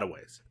in a lot of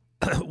ways.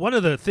 One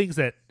of the things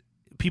that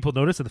people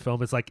notice in the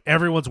film is like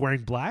everyone's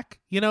wearing black,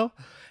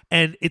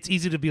 and it's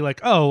easy to be like,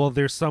 oh, well,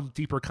 there's some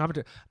deeper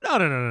commentary.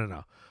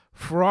 No.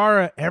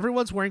 Ferrara,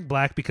 everyone's wearing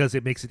black because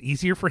it makes it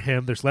easier for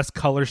him. There's less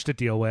colors to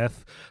deal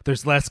with.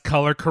 There's less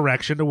color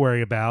correction to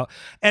worry about.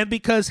 And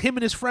because him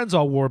and his friends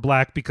all wore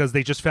black because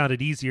they just found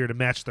it easier to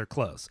match their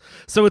clothes.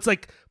 So it's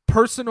like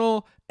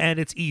personal and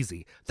it's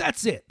easy.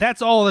 That's it.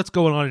 That's all that's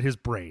going on in his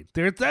brain.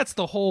 That's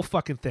the whole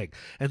fucking thing.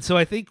 And so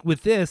I think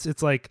with this,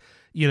 it's like,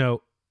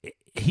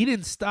 he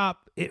didn't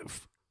stop.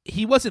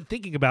 He wasn't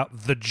thinking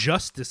about the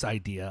justice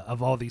idea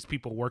of all these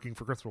people working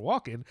for Christopher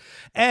Walken.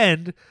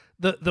 And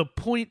the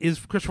point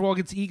is Christopher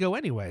Walken's ego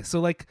anyway. So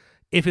like,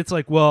 if it's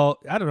like, well,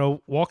 I don't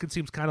know, Walken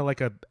seems kind of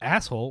like an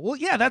asshole. Well,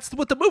 yeah, that's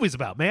what the movie's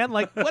about, man.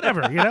 Like,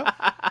 whatever,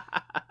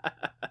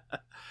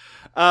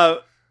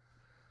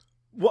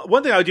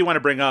 One thing I do want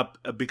to bring up,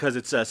 because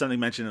it's something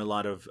mentioned in a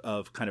lot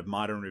of kind of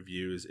modern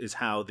reviews, is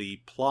how the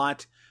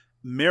plot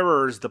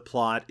mirrors the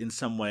plot in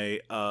some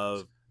way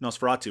of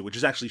Nosferatu, which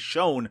is actually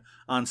shown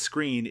on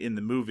screen in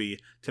the movie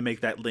to make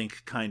that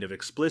link kind of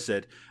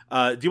explicit.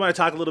 Do you want to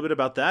talk a little bit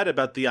about that?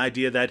 About the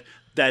idea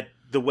that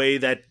the way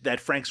that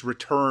Frank's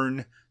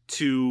return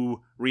to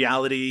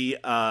reality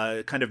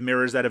kind of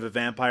mirrors that of a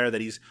vampire,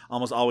 that he's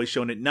almost always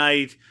shown at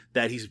night,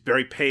 that he's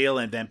very pale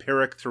and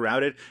vampiric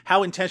throughout it.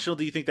 How intentional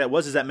do you think that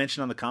was? Is that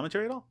mentioned on the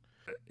commentary at all?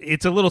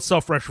 It's a little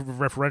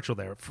self-referential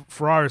there.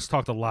 Ferrara's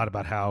talked a lot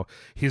about how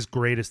his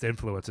greatest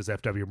influence is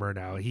F.W.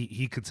 Murnau.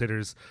 He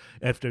considers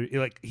F.W.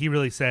 like he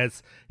really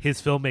says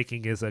his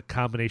filmmaking is a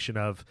combination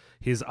of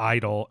his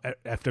idol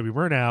F.W.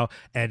 Murnau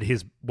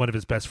and one of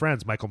his best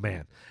friends Michael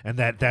Mann, and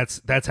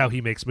that's how he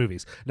makes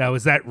movies. Now,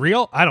 is that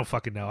real? I don't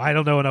fucking know. I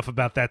don't know enough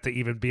about that to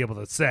even be able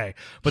to say.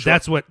 But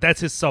sure.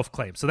 That's his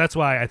self-claim. So that's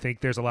why I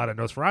think there's a lot of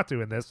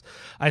Nosferatu in this.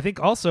 I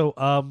think also,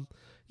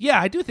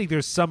 I do think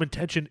there's some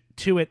intention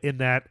to it in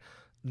that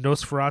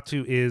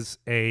Nosferatu is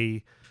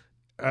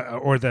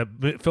or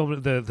the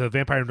film, the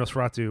vampire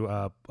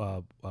Nosferatu,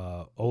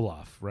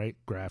 Olaf, right?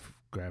 Graf,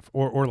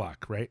 or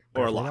Orlok, right?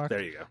 Orlok,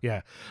 there you go.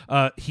 Yeah.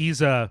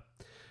 He's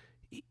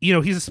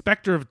he's a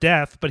specter of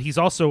death, but he's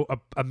also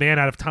a man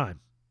out of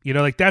time.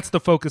 Like that's the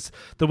focus.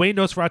 The way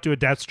Nosferatu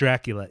adapts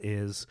Dracula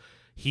is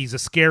he's a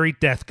scary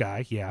death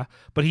guy, yeah,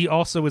 but he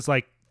also is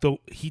like,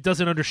 he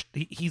doesn't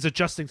understand. He's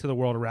adjusting to the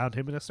world around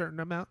him in a certain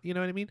amount. You know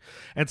what I mean?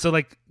 And so,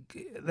 like,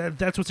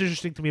 that's what's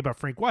interesting to me about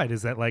Frank White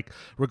is that, like,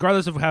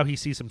 regardless of how he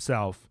sees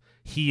himself,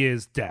 he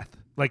is death.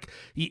 Like,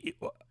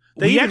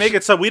 they even make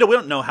it so we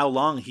don't know how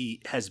long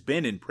he has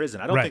been in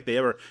prison. I don't think they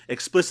ever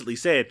explicitly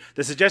say it.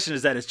 The suggestion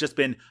is that it's just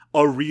been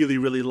a really,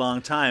 really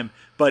long time.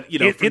 But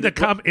in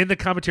the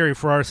commentary,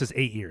 Ferrara says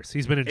 8 years.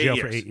 He's been in jail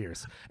for 8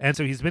 years, and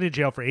so he's been in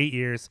jail for 8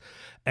 years,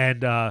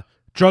 and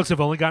drugs have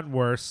only gotten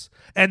worse,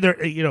 and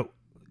they're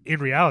in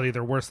reality,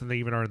 they're worse than they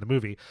even are in the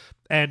movie.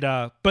 And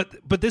but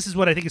this is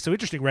what I think is so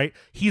interesting, right?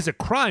 He's a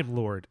crime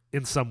lord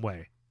in some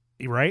way,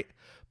 right?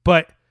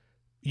 But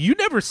you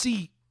never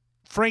see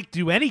Frank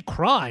do any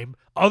crime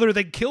other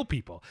than kill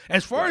people.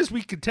 As far as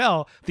we can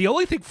tell, the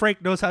only thing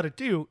Frank knows how to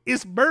do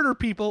is murder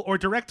people or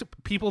direct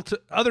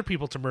other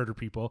people to murder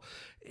people.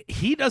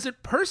 He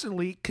doesn't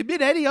personally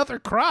commit any other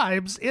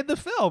crimes in the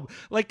film.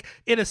 Like,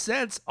 in a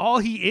sense, all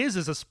he is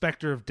a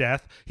specter of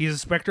death. He's a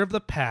specter of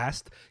the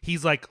past.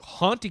 He's like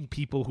haunting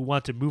people who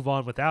want to move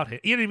on without him.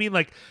 You know what I mean?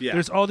 Like,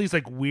 there's all these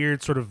like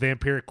weird sort of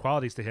vampiric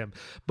qualities to him.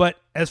 But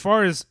as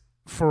far as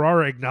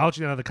Ferrara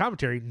acknowledging that on the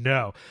commentary,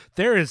 no,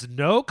 there is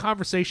no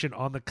conversation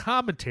on the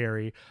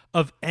commentary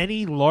of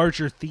any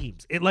larger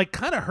themes. It like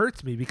kind of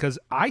hurts me because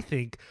I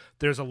think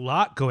there's a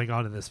lot going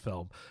on in this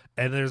film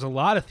and there's a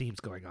lot of themes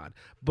going on,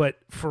 but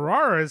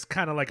Ferrara is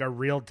kind of like a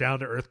real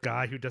down-to-earth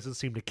guy who doesn't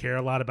seem to care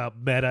a lot about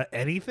meta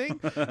anything.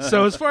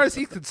 So as far as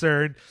he's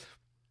concerned,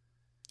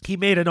 he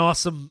made an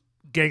awesome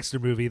gangster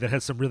movie that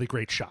has some really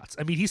great shots.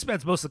 I mean, he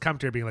spends most of the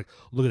commentary being like,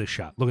 look at this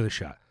shot, look at this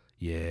shot.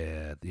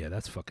 Yeah,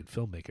 that's fucking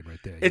filmmaking right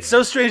there. It's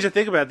so strange to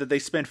think about that they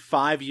spent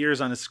 5 years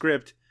on a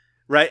script,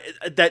 right?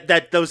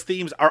 That those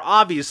themes are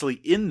obviously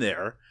in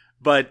there,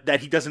 but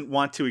that he doesn't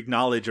want to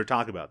acknowledge or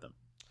talk about them.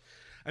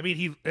 I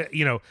mean,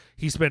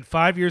 he spent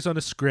 5 years on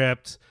a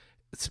script,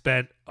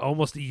 spent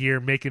almost a year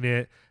making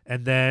it,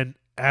 and then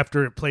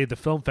after it played the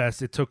film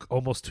fest, it took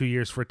almost 2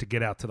 years for it to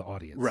get out to the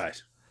audience.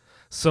 Right.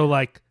 So,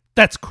 like,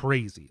 that's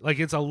crazy. Like,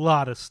 it's a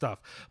lot of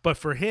stuff. But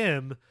for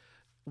him,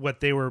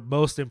 what they were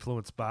most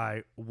influenced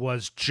by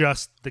was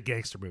just the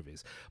gangster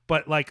movies.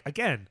 But like,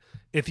 again,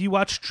 if you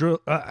watch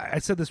I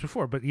said this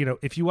before, but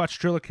if you watch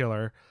Driller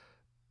Killer,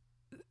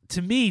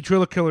 to me,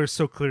 Driller Killer is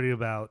so clearly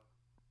about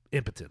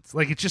impotence.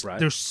 Like, it's just,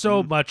 there's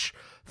so much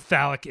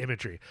phallic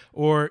imagery.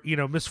 Or,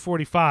 Miss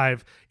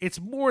 45, it's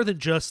more than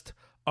just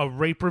a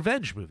rape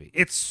revenge movie.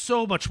 It's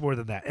so much more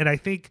than that. And I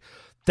think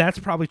that's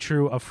probably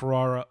true of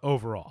Ferrara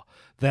overall,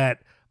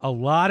 that a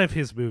lot of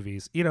his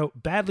movies,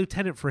 Bad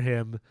Lieutenant for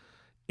him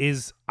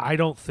is, I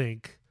don't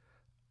think,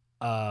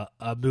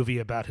 a movie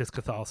about his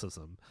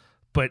Catholicism.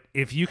 But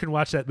if you can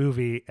watch that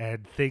movie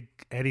and think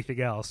anything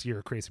else, you're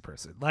a crazy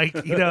person. I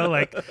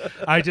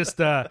just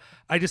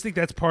think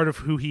that's part of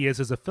who he is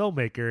as a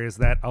filmmaker, is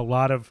that a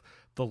lot of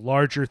the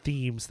larger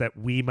themes that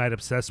we might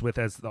obsess with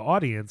as the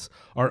audience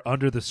are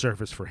under the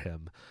surface for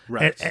him.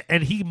 Right.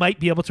 And he might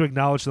be able to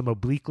acknowledge them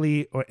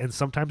obliquely and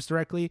sometimes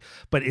directly,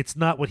 but it's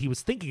not what he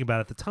was thinking about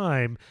at the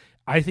time.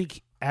 I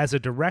think as a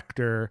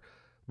director,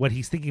 what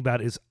he's thinking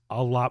about is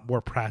a lot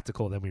more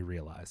practical than we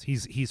realize.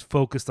 He's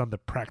focused on the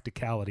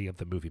practicality of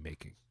the movie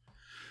making.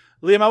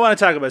 Liam, I want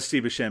to talk about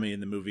Steve Buscemi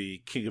in the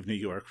movie King of New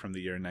York from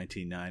the year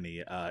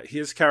 1990.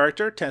 His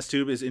character, Test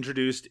Tube, is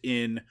introduced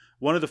in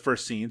one of the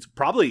first scenes.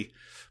 Probably,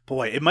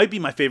 it might be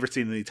my favorite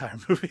scene in the entire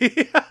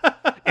movie.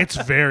 It's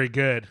very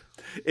good.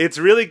 It's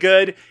really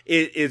good.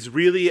 It is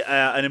really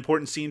an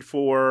important scene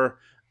for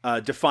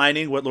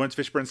defining what Lawrence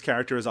Fishburne's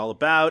character is all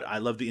about. I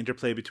love the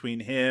interplay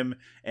between him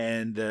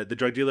and the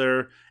drug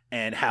dealer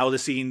and how the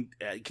scene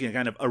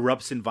kind of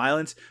erupts in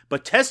violence.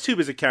 But Test Tube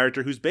is a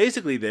character who's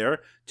basically there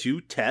to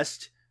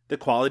test the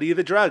quality of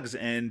the drugs.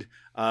 And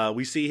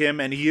we see him,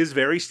 and he is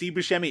very Steve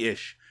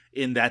Buscemi-ish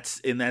in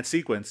that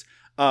sequence.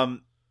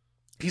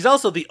 He's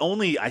also the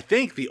only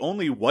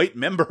white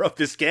member of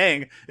this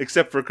gang,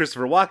 except for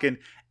Christopher Walken.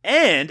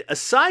 And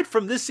aside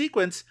from this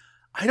sequence,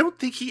 I don't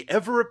think he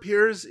ever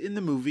appears in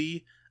the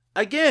movie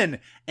again.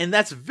 And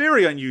that's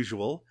very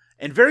unusual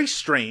and very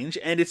strange.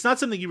 And it's not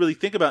something you really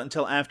think about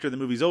until after the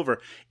movie's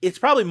over. It's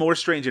probably more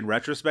strange in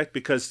retrospect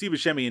because Steve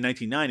Buscemi in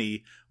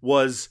 1990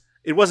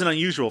 it wasn't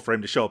unusual for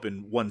him to show up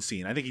in one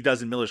scene. I think he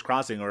does in Miller's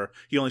Crossing, or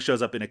he only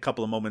shows up in a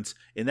couple of moments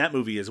in that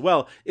movie as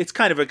well. It's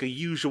kind of like a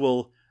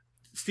usual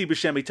Steve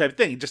Buscemi type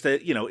thing. Just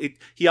that,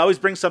 he always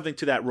brings something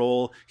to that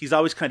role. He's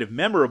always kind of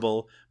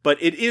memorable, but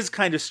it is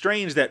kind of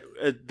strange that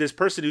this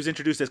person who's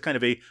introduced as kind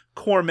of a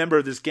core member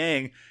of this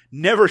gang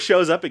never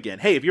shows up again.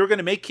 Hey, if you were going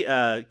to make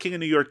King of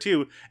New York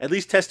 2, at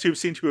least Test Tube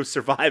seemed to have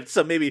survived,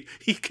 so maybe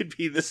he could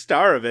be the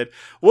star of it.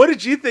 What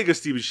did you think of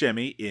Steve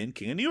Buscemi in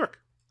King of New York?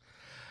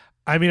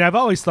 I mean, I've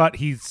always thought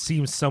he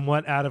seems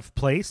somewhat out of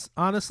place,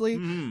 honestly.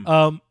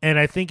 And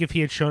I think if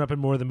he had shown up in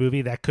more of the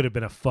movie, that could have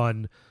been a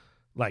fun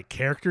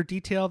character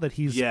detail, that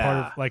he's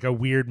part of a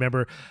weird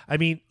member. I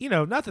mean,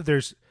 not that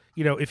there's,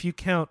 if you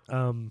count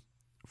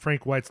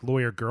Frank White's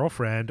lawyer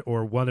girlfriend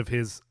or one of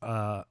his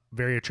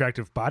very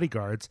attractive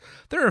bodyguards,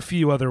 there are a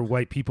few other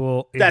white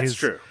people in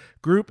his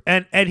group.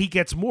 And he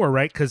gets more,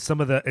 right? Because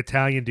some of the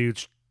Italian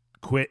dudes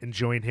quit and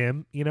join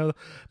him,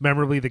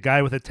 memorably the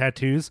guy with the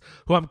tattoos,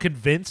 who I'm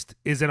convinced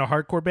is in a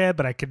hardcore band,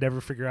 but I could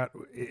never figure out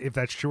if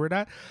that's true or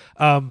not.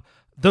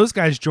 Those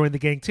guys joined the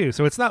gang too,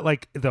 so it's not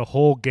like the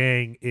whole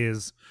gang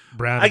is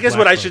brown. I guess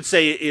what I should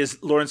say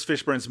is Lawrence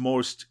Fishburne's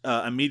most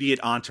immediate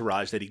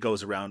entourage that he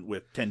goes around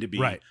with tend to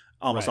be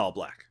almost all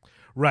black.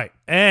 Right,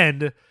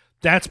 and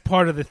that's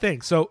part of the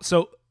thing. So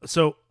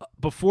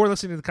before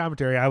listening to the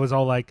commentary, I was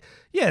all like,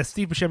 yeah,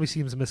 Steve Buscemi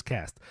seems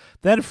miscast.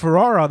 Then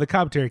Ferrara on the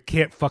commentary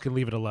can't fucking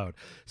leave it alone.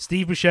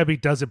 Steve Buscemi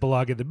doesn't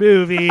belong in the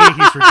movie.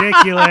 He's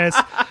ridiculous.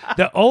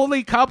 The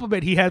only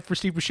compliment he had for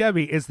Steve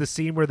Buscemi is the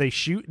scene where they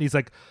shoot, and he's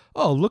like,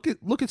 oh, look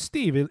at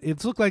Steve.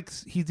 It's looked like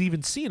he's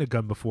even seen a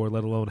gun before,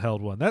 let alone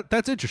held one.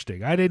 That's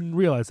interesting. I didn't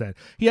realize that.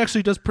 He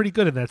actually does pretty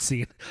good in that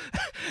scene.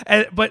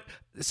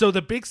 So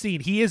the big scene,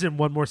 he is in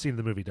one more scene in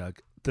the movie, Doug.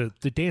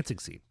 The dancing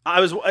scene. I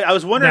was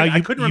wondering.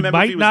 I couldn't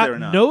remember if he was there or not. You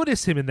might not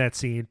notice him in that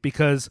scene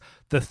because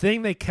the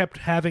thing they kept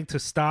having to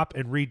stop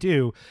and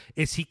redo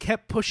is he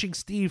kept pushing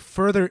Steve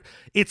further.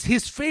 It's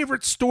his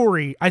favorite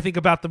story, I think,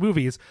 about the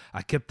movie is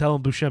I kept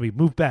telling Buscemi,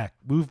 move back,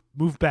 move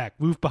back,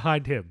 move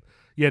behind him.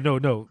 Yeah,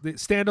 no,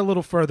 stand a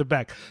little further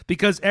back.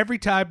 Because every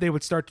time they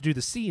would start to do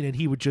the scene and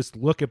he would just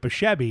look at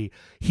Buscemi,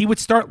 he would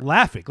start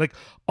laughing,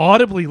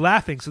 audibly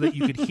laughing so that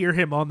you could hear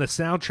him on the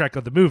soundtrack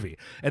of the movie.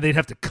 And they'd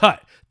have to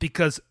cut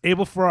because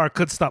Abel Ferrara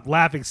couldn't stop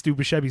laughing at Steve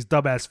Buscemi's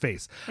dumbass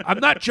face. I'm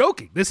not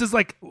joking. This is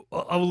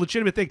a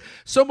legitimate thing.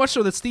 So much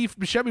so that Steve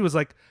Buscemi was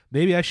like,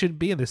 maybe I shouldn't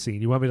be in this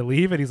scene. You want me to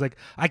leave? And he's like,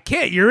 I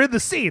can't. You're in the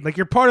scene.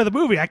 You're part of the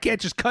movie. I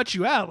can't just cut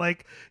you out.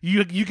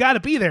 You got to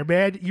be there,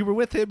 man. You were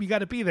with him. You got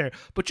to be there.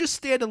 But just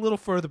stand a little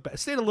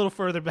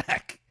further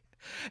back.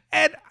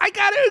 And I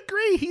gotta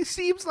agree, he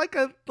seems like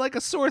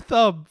a sore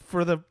thumb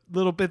for the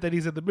little bit that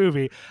he's in the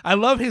movie. I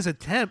love his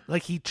attempt.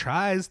 He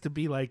tries to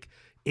be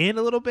in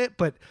a little bit,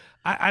 but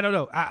I don't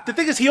know. The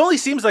thing is, he only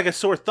seems like a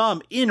sore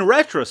thumb in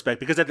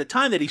retrospect, because at the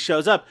time that he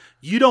shows up,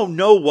 you don't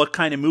know what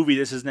kind of movie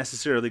this is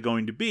necessarily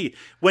going to be.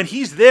 When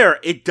he's there,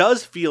 it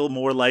does feel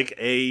more like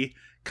a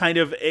kind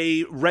of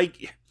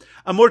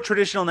a more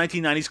traditional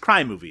 1990s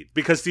crime movie,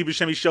 because Steve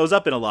Buscemi shows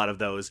up in a lot of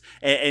those,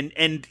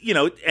 and you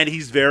know, and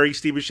he's very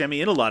Steve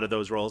Buscemi in a lot of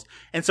those roles.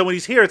 And so when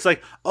he's here, it's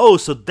like, oh,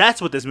 so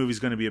that's what this movie's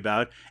going to be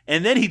about.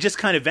 And then he just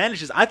kind of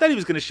vanishes. I thought he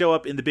was going to show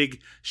up in the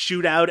big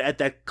shootout at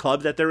that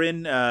club that they're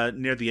in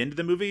near the end of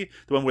the movie,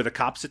 the one where the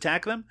cops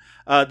attack them.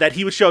 That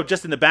he would show up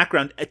just in the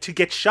background to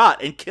get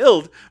shot and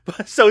killed.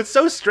 So it's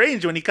so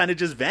strange when he kind of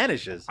just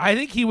vanishes. I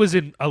think he was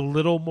in a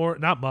little more,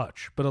 not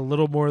much, but a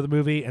little more of the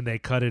movie, and they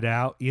cut it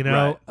out, you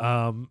know,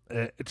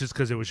 just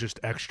because it was just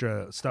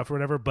extra stuff or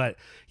whatever. But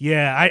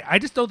yeah, I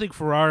just don't think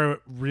Ferrara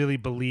really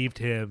believed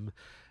him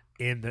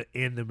in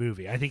the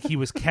movie. I think he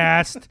was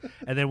cast,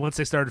 and then once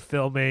they started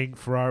filming,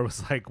 Ferrara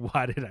was like,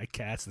 "Why did I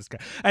cast this guy?"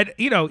 And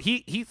you know,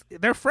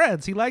 they're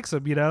friends. He likes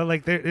him, you know,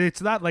 like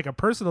it's not like a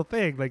personal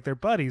thing, like they're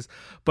buddies.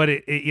 But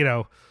it you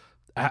know.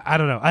 I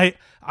don't know. I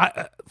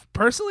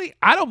personally,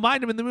 I don't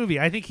mind him in the movie.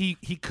 I think he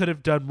could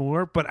have done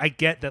more, but I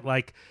get that,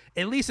 like,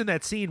 at least in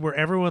that scene where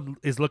everyone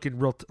is looking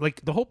real,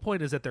 like, the whole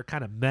point is that they're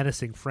kind of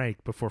menacing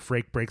Frank before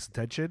Frank breaks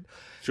attention.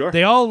 Sure.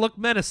 They all look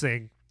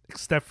menacing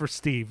except for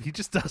Steve. He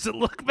just doesn't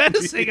look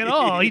menacing at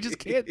all. He just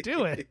can't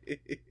do it.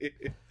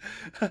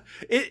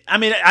 I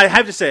mean, I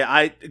have to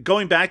say,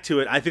 going back to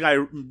it, I think I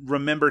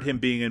remembered him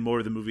being in more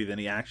of the movie than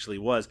he actually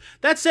was.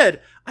 That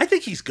said, I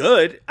think he's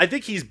good. I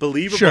think he's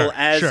believable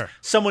as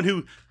someone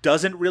who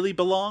doesn't really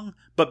belong,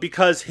 but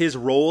because his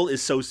role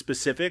is so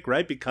specific,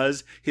 right?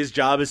 Because his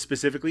job is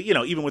specifically, you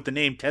know, even with the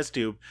name Test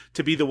Tube,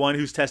 to be the one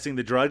who's testing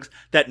the drugs,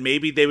 that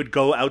maybe they would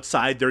go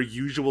outside their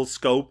usual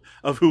scope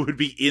of who would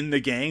be in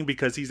the gang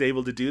because he's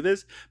able to do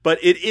this. But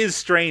it is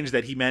strange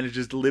that he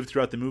manages to live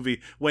throughout the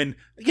movie when,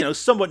 you know,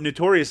 somewhat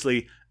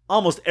notoriously,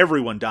 almost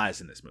everyone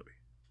dies in this movie.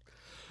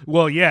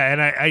 Well, yeah,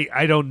 and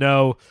I don't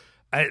know.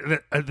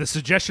 The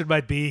suggestion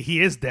might be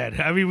he is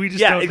dead. I mean, we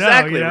just don't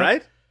exactly, know, you know?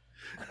 Right?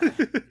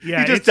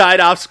 Yeah, he just died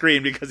off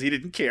screen because he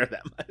didn't care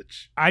that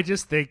much. I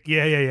just think,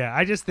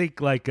 I just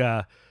think like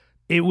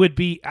it would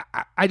be.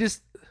 I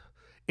just,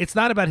 it's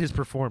not about his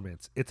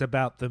performance. It's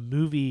about the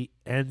movie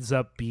ends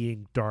up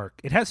being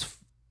dark. It has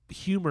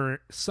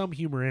humor, some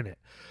humor in it,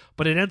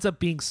 but it ends up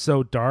being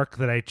so dark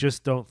that I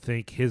just don't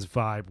think his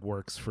vibe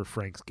works for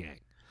Frank's gang.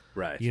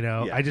 Right. You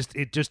know, yeah.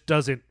 it just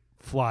doesn't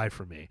fly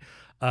for me.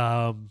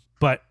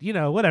 But you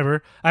know,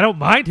 whatever. I don't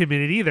mind him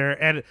in it either.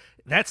 And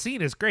that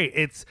scene is great.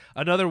 It's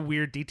another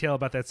weird detail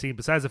about that scene,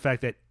 besides the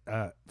fact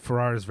that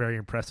Ferrara is very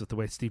impressed with the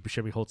way Steve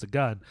Buscemi holds a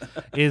gun,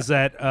 is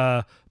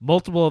that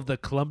multiple of the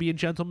Colombian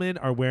gentlemen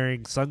are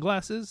wearing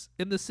sunglasses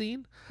in the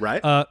scene.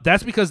 Right.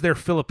 That's because they're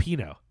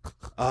Filipino.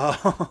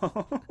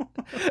 Oh.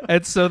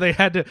 And so they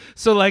had to.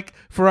 So like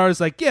Ferrara's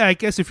like, yeah, I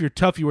guess if you're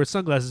tough, you wear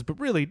sunglasses, but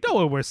really, no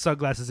one wears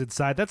sunglasses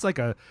inside. That's like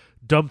a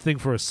dumb thing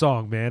for a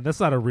song, man. That's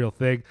not a real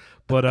thing.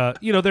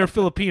 But you know, they're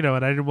Filipino,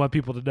 and I didn't want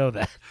people to know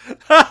that.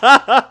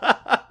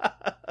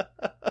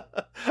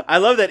 I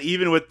love that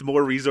even with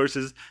more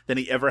resources than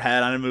he ever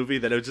had on a movie,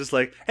 that it was just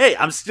like, hey,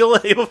 I'm still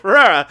Abel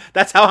Ferrara.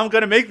 That's how I'm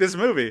going to make this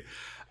movie.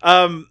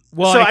 Well,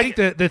 so I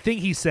think the thing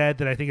he said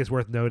that I think is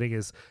worth noting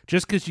is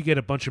just because you get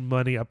a bunch of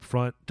money up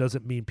front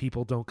doesn't mean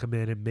people don't come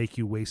in and make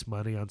you waste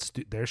money on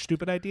their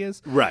stupid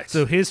ideas. Right.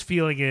 So his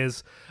feeling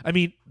is, I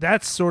mean,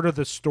 that's sort of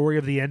the story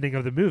of the ending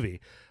of the movie.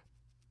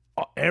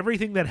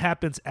 Everything that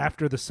happens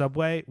after the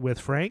subway with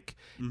Frank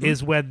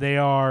is when they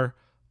are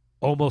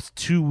almost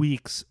 2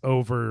 weeks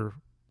over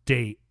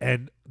date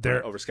and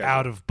they're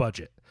out of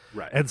budget.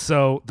 Right. And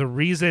so the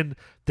reason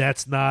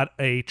that's not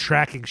a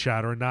tracking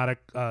shot or not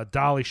a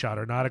dolly shot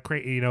or not a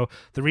crane, you know,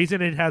 the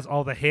reason it has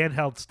all the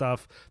handheld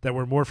stuff that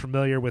we're more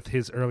familiar with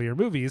his earlier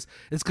movies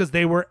is because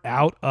they were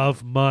out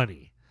of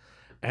money.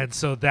 And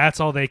so that's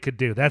all they could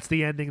do. That's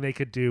the ending they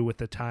could do with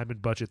the time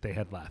and budget they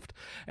had left.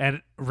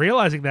 And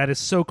realizing that is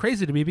so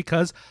crazy to me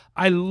because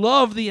I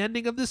love the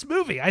ending of this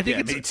movie. I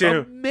think it's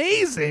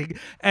amazing.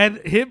 And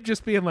him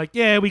just being like,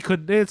 yeah, we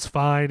couldn't, it's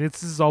fine.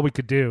 This is all we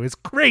could do. It's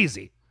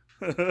crazy.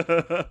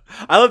 I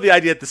love the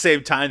idea at the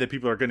same time that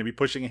people are going to be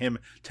pushing him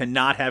to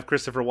not have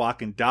Christopher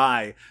Walken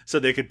die so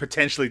they could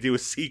potentially do a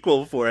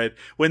sequel for it.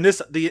 When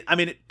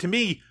to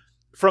me,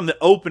 from the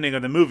opening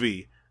of the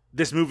movie,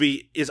 this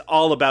movie is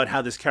all about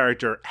how this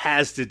character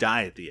has to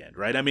die at the end,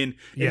 right? I mean,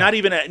 not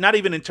even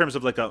in terms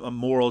of like a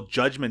moral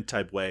judgment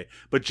type way,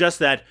 but just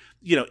that,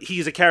 you know,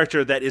 he's a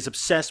character that is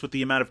obsessed with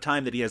the amount of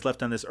time that he has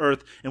left on this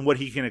earth and what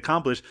he can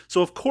accomplish.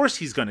 So of course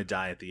he's going to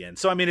die at the end.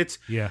 So I mean,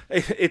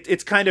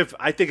 it's kind of,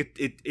 I think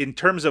it in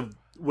terms of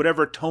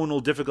whatever tonal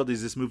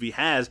difficulties this movie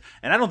has,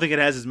 and I don't think it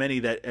has as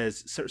many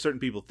as certain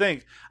people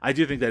think. I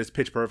do think that it's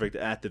pitch perfect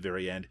at the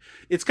very end.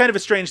 It's kind of a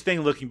strange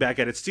thing looking back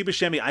at it. Steve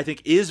Buscemi, I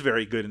think, is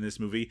very good in this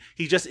movie.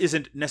 He just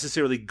isn't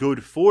necessarily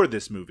good for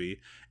this movie.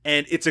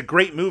 And it's a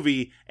great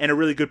movie and a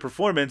really good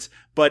performance,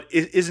 but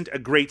it isn't a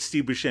great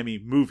Steve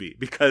Buscemi movie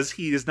because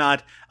he is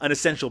not an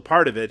essential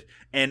part of it.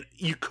 And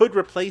you could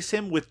replace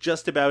him with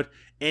just about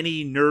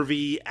any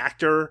nervy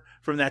actor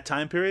from that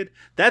time period.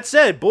 That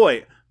said,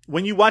 boy,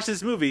 when you watch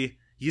this movie,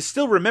 you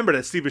still remember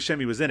that Steve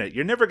Buscemi was in it.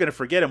 You're never going to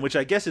forget him, which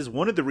I guess is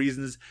one of the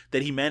reasons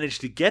that he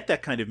managed to get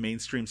that kind of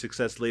mainstream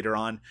success later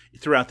on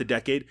throughout the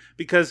decade,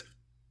 because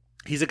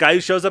he's a guy who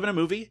shows up in a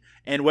movie,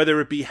 and whether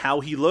it be how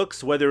he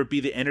looks, whether it be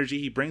the energy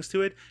he brings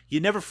to it, you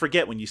never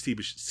forget when you see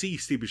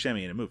Steve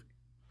Buscemi in a movie.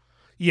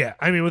 Yeah,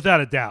 I mean,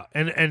 without a doubt.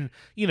 And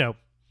you know,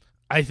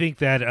 I think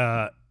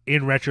that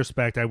in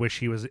retrospect, I wish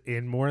he was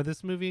in more of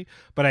this movie,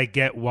 but I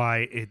get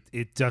why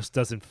it just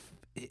doesn't.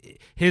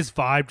 His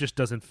vibe just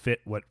doesn't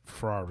fit what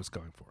Ferrara was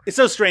going for. It's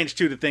so strange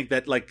too to think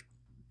that like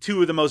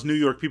two of the most New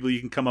York people you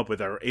can come up with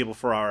are Abel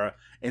Ferrara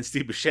and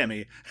Steve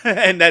Buscemi,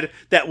 and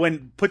that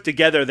when put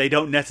together they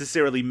don't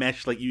necessarily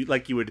mesh like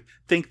you would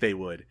think they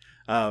would.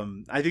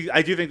 I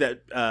do think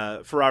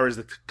that Ferrara is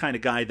the kind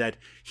of guy that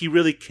he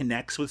really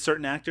connects with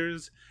certain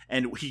actors,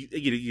 and he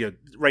you know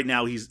right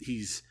now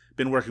he's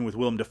been working with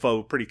Willem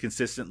Dafoe pretty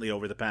consistently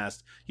over the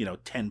past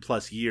 10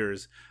 plus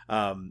years,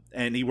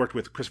 and he worked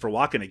with Christopher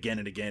Walken again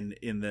and again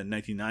in the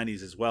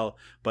 1990s as well.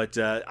 But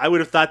I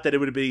would have thought that it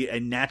would be a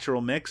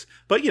natural mix,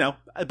 but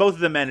both of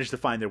them managed to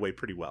find their way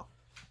pretty well.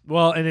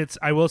 Well, and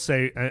I will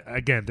say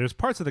again, there's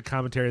parts of the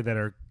commentary that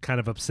are kind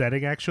of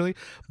upsetting actually,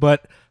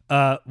 but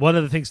one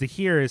of the things to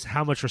hear is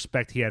how much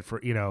respect he had for,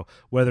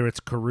 whether it's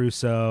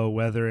Caruso,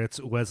 whether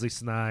it's Wesley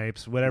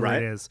Snipes, whatever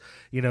Right. it is,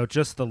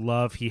 just the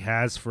love he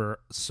has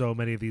for so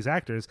many of these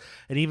actors.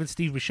 And even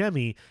Steve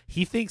Buscemi,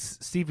 he thinks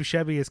Steve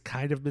Buscemi is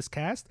kind of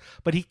miscast,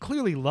 but he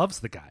clearly loves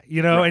the guy,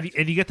 Right.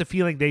 and you get the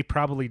feeling they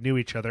probably knew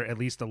each other at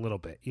least a little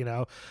bit,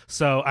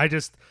 So I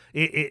just,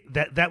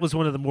 that was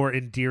one of the more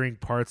endearing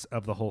parts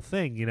of the whole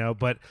thing,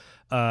 but,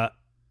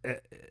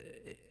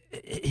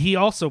 he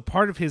also,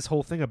 part of his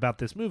whole thing about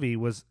this movie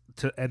was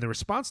and the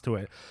response to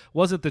it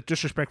wasn't the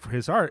disrespect for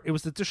his art, it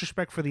was the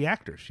disrespect for the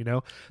actors.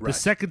 The Right.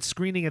 second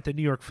screening at the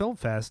New York Film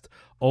Fest,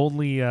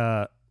 only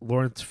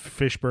Lawrence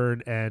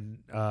Fishburne and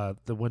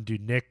the one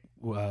dude Nick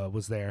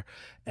was there,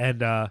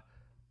 and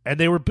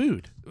they were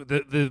booed.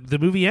 The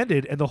movie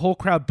ended and the whole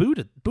crowd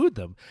booed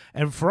them,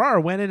 and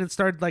Ferrara went in and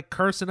started like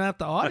cursing at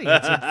the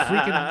audience and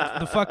freaking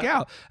the fuck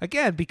out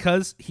again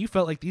because he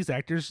felt like these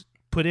actors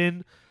put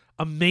in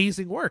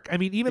amazing work. I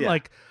mean, even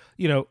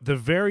the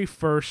very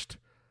first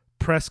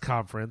press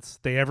conference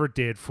they ever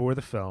did for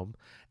the film,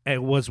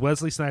 it was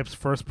Wesley Snipes'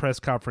 first press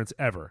conference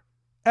ever.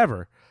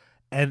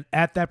 And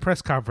at that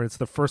press conference,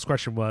 the first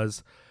question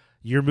was,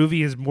 your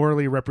movie is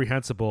morally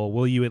reprehensible.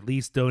 Will you at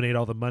least donate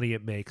all the money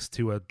it makes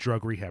to a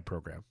drug rehab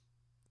program?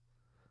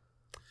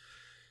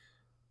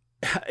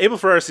 Abel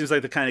Ferrara seems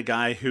like the kind of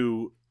guy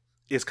who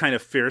is kind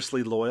of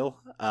fiercely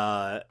loyal,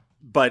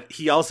 but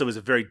he also is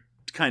a very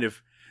kind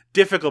of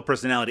difficult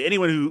personality.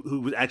 Anyone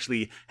who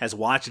actually has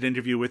watched an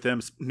interview with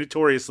him,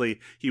 notoriously,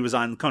 he was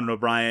on Conan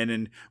O'Brien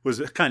and was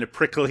kind of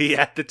prickly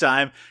at the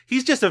time.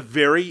 He's just a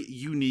very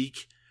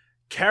unique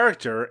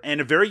character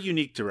and a very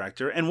unique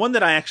director, and one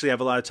that I actually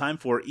have a lot of time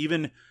for,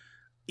 even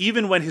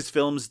when his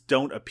films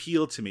don't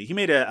appeal to me. He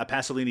made a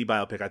Pasolini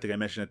biopic, I think I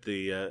mentioned at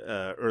the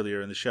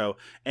earlier in the show,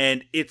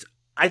 and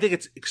I think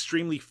it's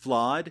extremely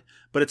flawed,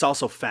 but it's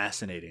also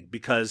fascinating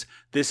because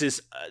this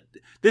is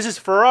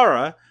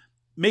Ferrara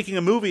making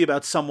a movie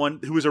about someone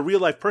who is a real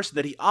life person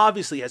that he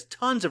obviously has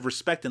tons of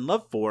respect and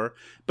love for,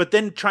 but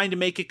then trying to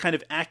make it kind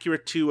of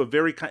accurate to a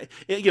very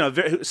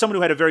someone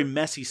who had a very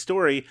messy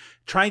story,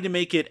 trying to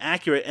make it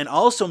accurate and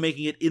also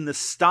making it in the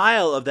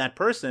style of that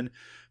person.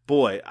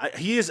 Boy,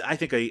 he is, I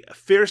think, a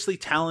fiercely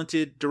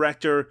talented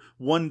director,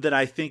 one that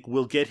I think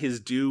will get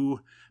his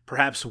due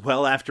perhaps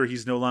well after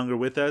he's no longer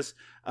with us.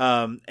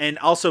 And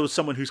also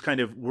someone who's kind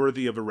of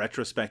worthy of a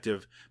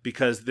retrospective,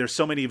 because there's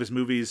so many of his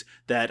movies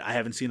that I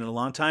haven't seen in a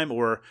long time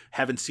or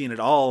haven't seen at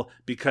all,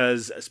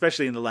 because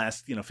especially in the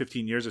last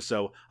 15 years or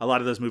so, a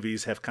lot of those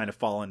movies have kind of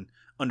fallen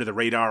under the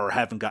radar or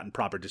haven't gotten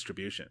proper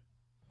distribution.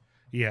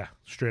 Yeah,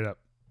 straight up.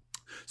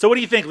 So what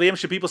do you think, Liam?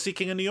 Should people see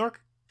King of New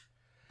York?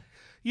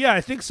 Yeah,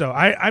 I think so.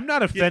 I'm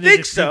not offended. You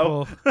think if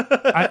so?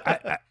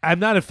 People, I'm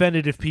not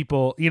offended if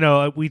people,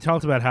 we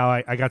talked about how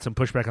I got some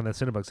pushback on that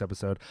Cinebugs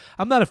episode.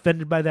 I'm not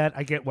offended by that.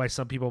 I get why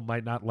some people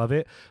might not love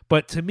it,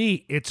 but to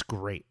me, it's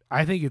great.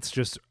 I think it's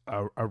just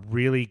a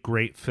really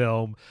great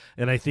film,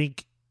 and I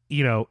think,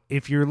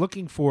 if you're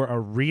looking for a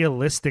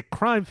realistic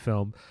crime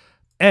film,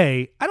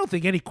 A, I don't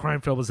think any crime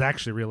film is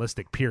actually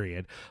realistic,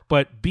 period.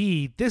 But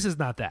B, this is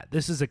not that.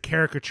 This is a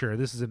caricature.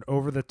 This is an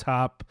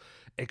over-the-top,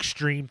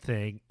 extreme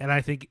thing, and I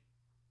think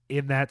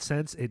in that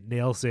sense, it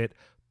nails it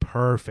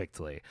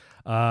perfectly.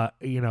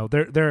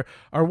 There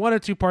are one or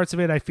two parts of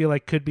it I feel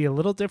like could be a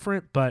little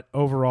different, but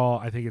overall,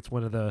 I think it's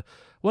one of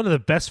the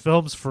best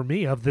films for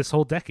me of this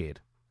whole decade.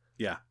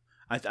 Yeah,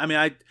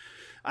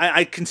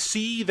 I can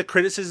see the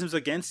criticisms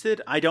against it.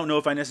 I don't know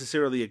if I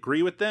necessarily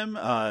agree with them,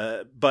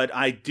 but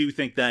I do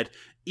think that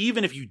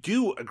even if you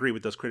do agree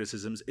with those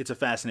criticisms, it's a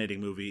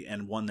fascinating movie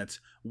and one that's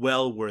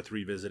well worth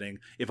revisiting,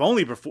 if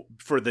only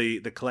for the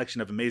collection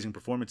of amazing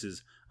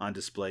performances on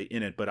display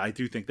in it. But I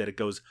do think that it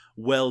goes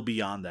well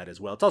beyond that as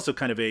well. It's also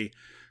kind of a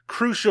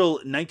crucial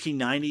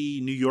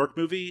 1990 New York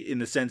movie in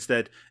the sense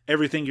that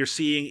everything you're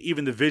seeing,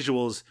 even the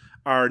visuals,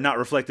 are not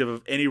reflective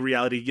of any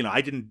reality.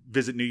 I didn't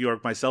visit New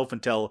York myself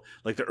until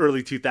like the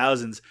early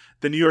 2000s.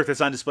 The New York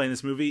that's on display in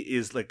this movie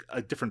is like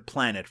a different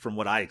planet from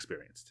what I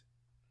experienced.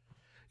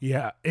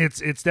 Yeah,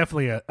 it's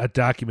definitely a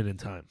document in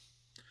time.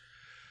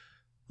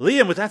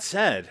 Liam, with that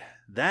said,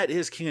 that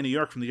is King of New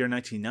York from the year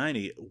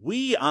 1990.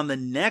 We, on the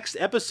next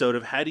episode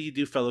of How Do You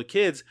Do, Fellow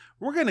Kids,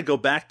 we're going to go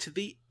back to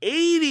the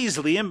 80s,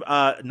 Liam,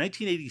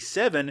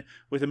 1987,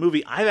 with a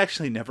movie I've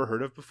actually never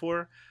heard of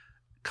before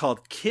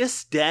called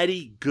Kiss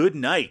Daddy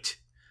Goodnight.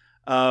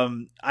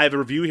 I have a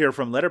review here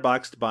from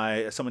Letterboxd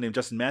by someone named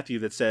Justin Matthew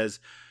that says,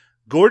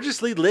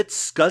 gorgeously lit,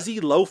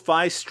 scuzzy,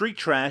 lo-fi street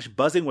trash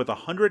buzzing with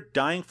 100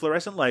 dying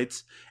fluorescent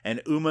lights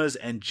and Uma's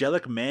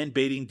angelic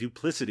man-baiting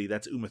duplicity.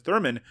 That's Uma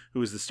Thurman,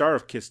 who is the star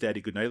of Kiss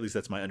Daddy Goodnight. At least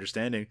that's my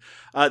understanding.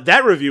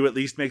 That review, at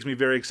least, makes me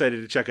very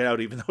excited to check it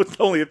out, even though it's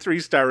only a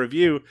 3-star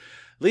review.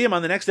 Liam,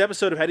 on the next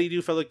episode of How Do You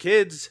Do, Fellow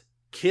Kids,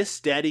 Kiss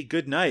Daddy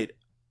Goodnight.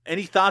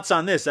 Any thoughts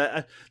on this?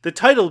 The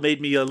title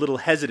made me a little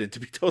hesitant,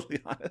 to be totally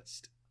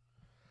honest.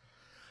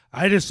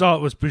 I just saw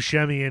it was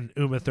Buscemi and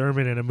Uma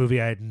Thurman in a movie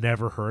I had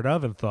never heard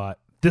of and thought,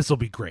 this will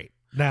be great.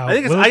 Now,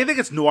 I think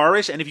it's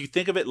noirish, and if you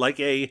think of it like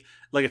a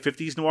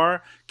 50s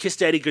noir, Kiss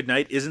Daddy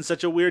Goodnight isn't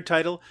such a weird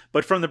title,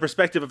 but from the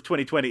perspective of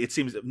 2020, it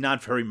seems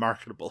not very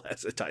marketable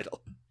as a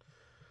title.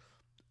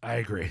 I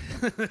agree.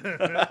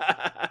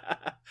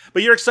 But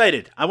you're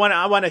excited. I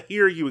want to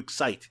hear you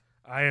excite.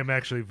 I am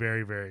actually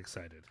very, very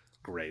excited.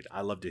 Great. I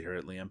love to hear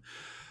it, Liam.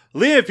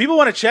 Liam, if people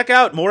want to check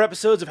out more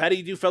episodes of How Do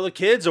You Do, Fellow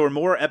Kids, or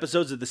more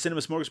episodes of the Cinema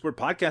Smorgasbord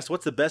podcast,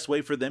 what's the best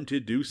way for them to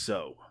do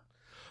so?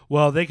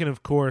 Well, they can,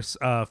 of course,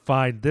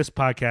 find this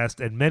podcast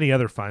and many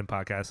other fine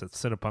podcasts at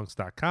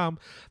cinepunx.com.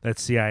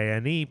 That's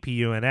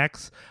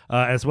CINEPUNX,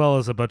 as well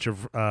as a bunch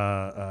of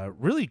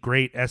really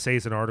great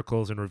essays and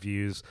articles and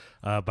reviews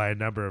by a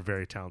number of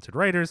very talented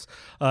writers.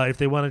 If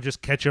they want to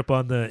just catch up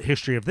on the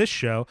history of this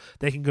show,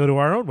 they can go to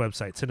our own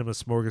website,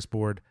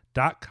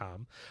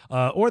 cinemasmorgasbord.com,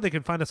 or they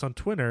can find us on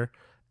Twitter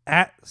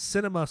at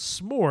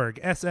CinemaSmorg,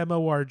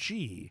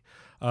 SMORG.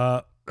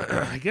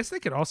 I guess they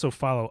could also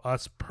follow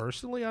us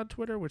personally on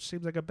Twitter, which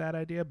seems like a bad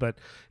idea, but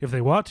if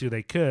they want to,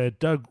 they could.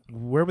 Doug,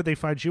 where would they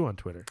find you on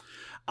Twitter?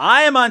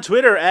 I am on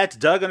Twitter at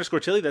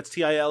Doug_Tilley. That's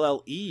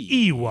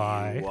TILLEEY.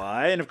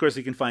 And of course,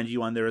 you can find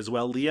you on there as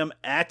well, Liam,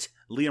 at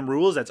Liam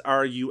Rules. That's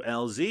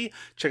RULZ.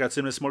 Check out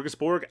Cinema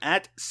Smorgasbord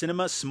at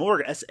Cinema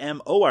Smorg,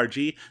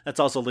 SMORG. That's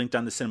also linked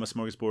on the Cinema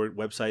Smorgasbord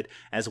website,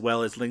 as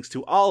well as links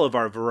to all of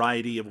our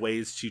variety of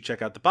ways to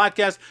check out the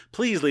podcast.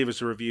 Please leave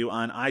us a review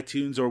on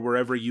iTunes or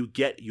wherever you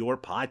get your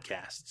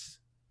podcasts.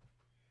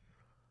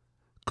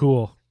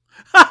 Cool.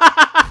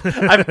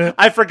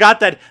 I forgot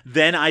that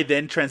I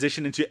then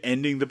transitioned into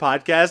ending the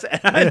podcast,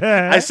 and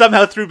I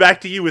somehow threw back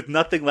to you with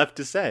nothing left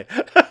to say.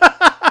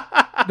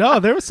 No,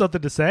 there was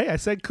something to say. I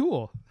said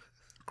cool.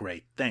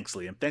 Great. Thanks,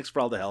 Liam. Thanks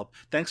for all the help.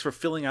 Thanks for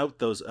filling out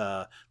those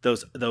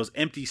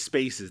empty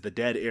spaces, the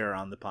dead air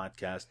on the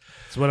podcast.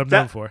 That's what I'm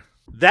known for.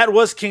 That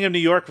was King of New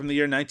York from the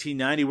year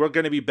 1990. We're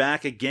going to be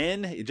back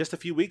again in just a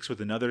few weeks with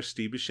another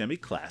Steve Buscemi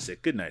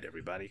classic. Good night,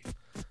 everybody.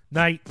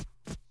 Night.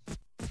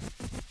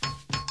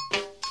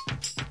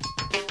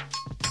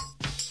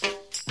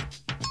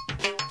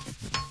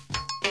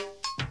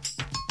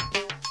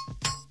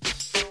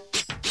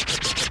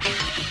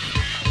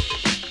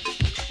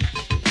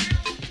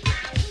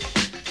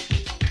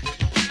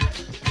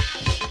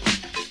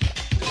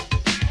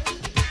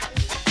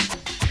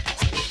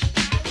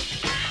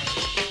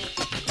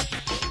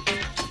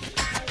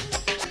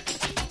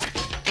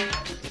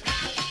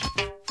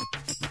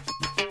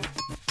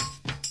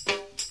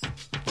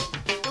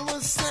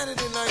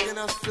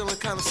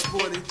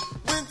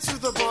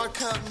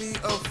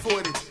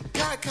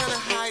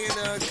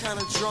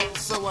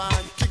 So I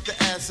kicked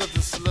the ass of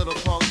this little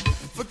punk.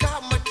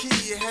 Forgot my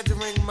key, you had to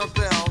ring my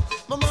bell.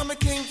 My mama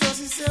came to us,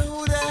 she said,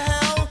 who the hell?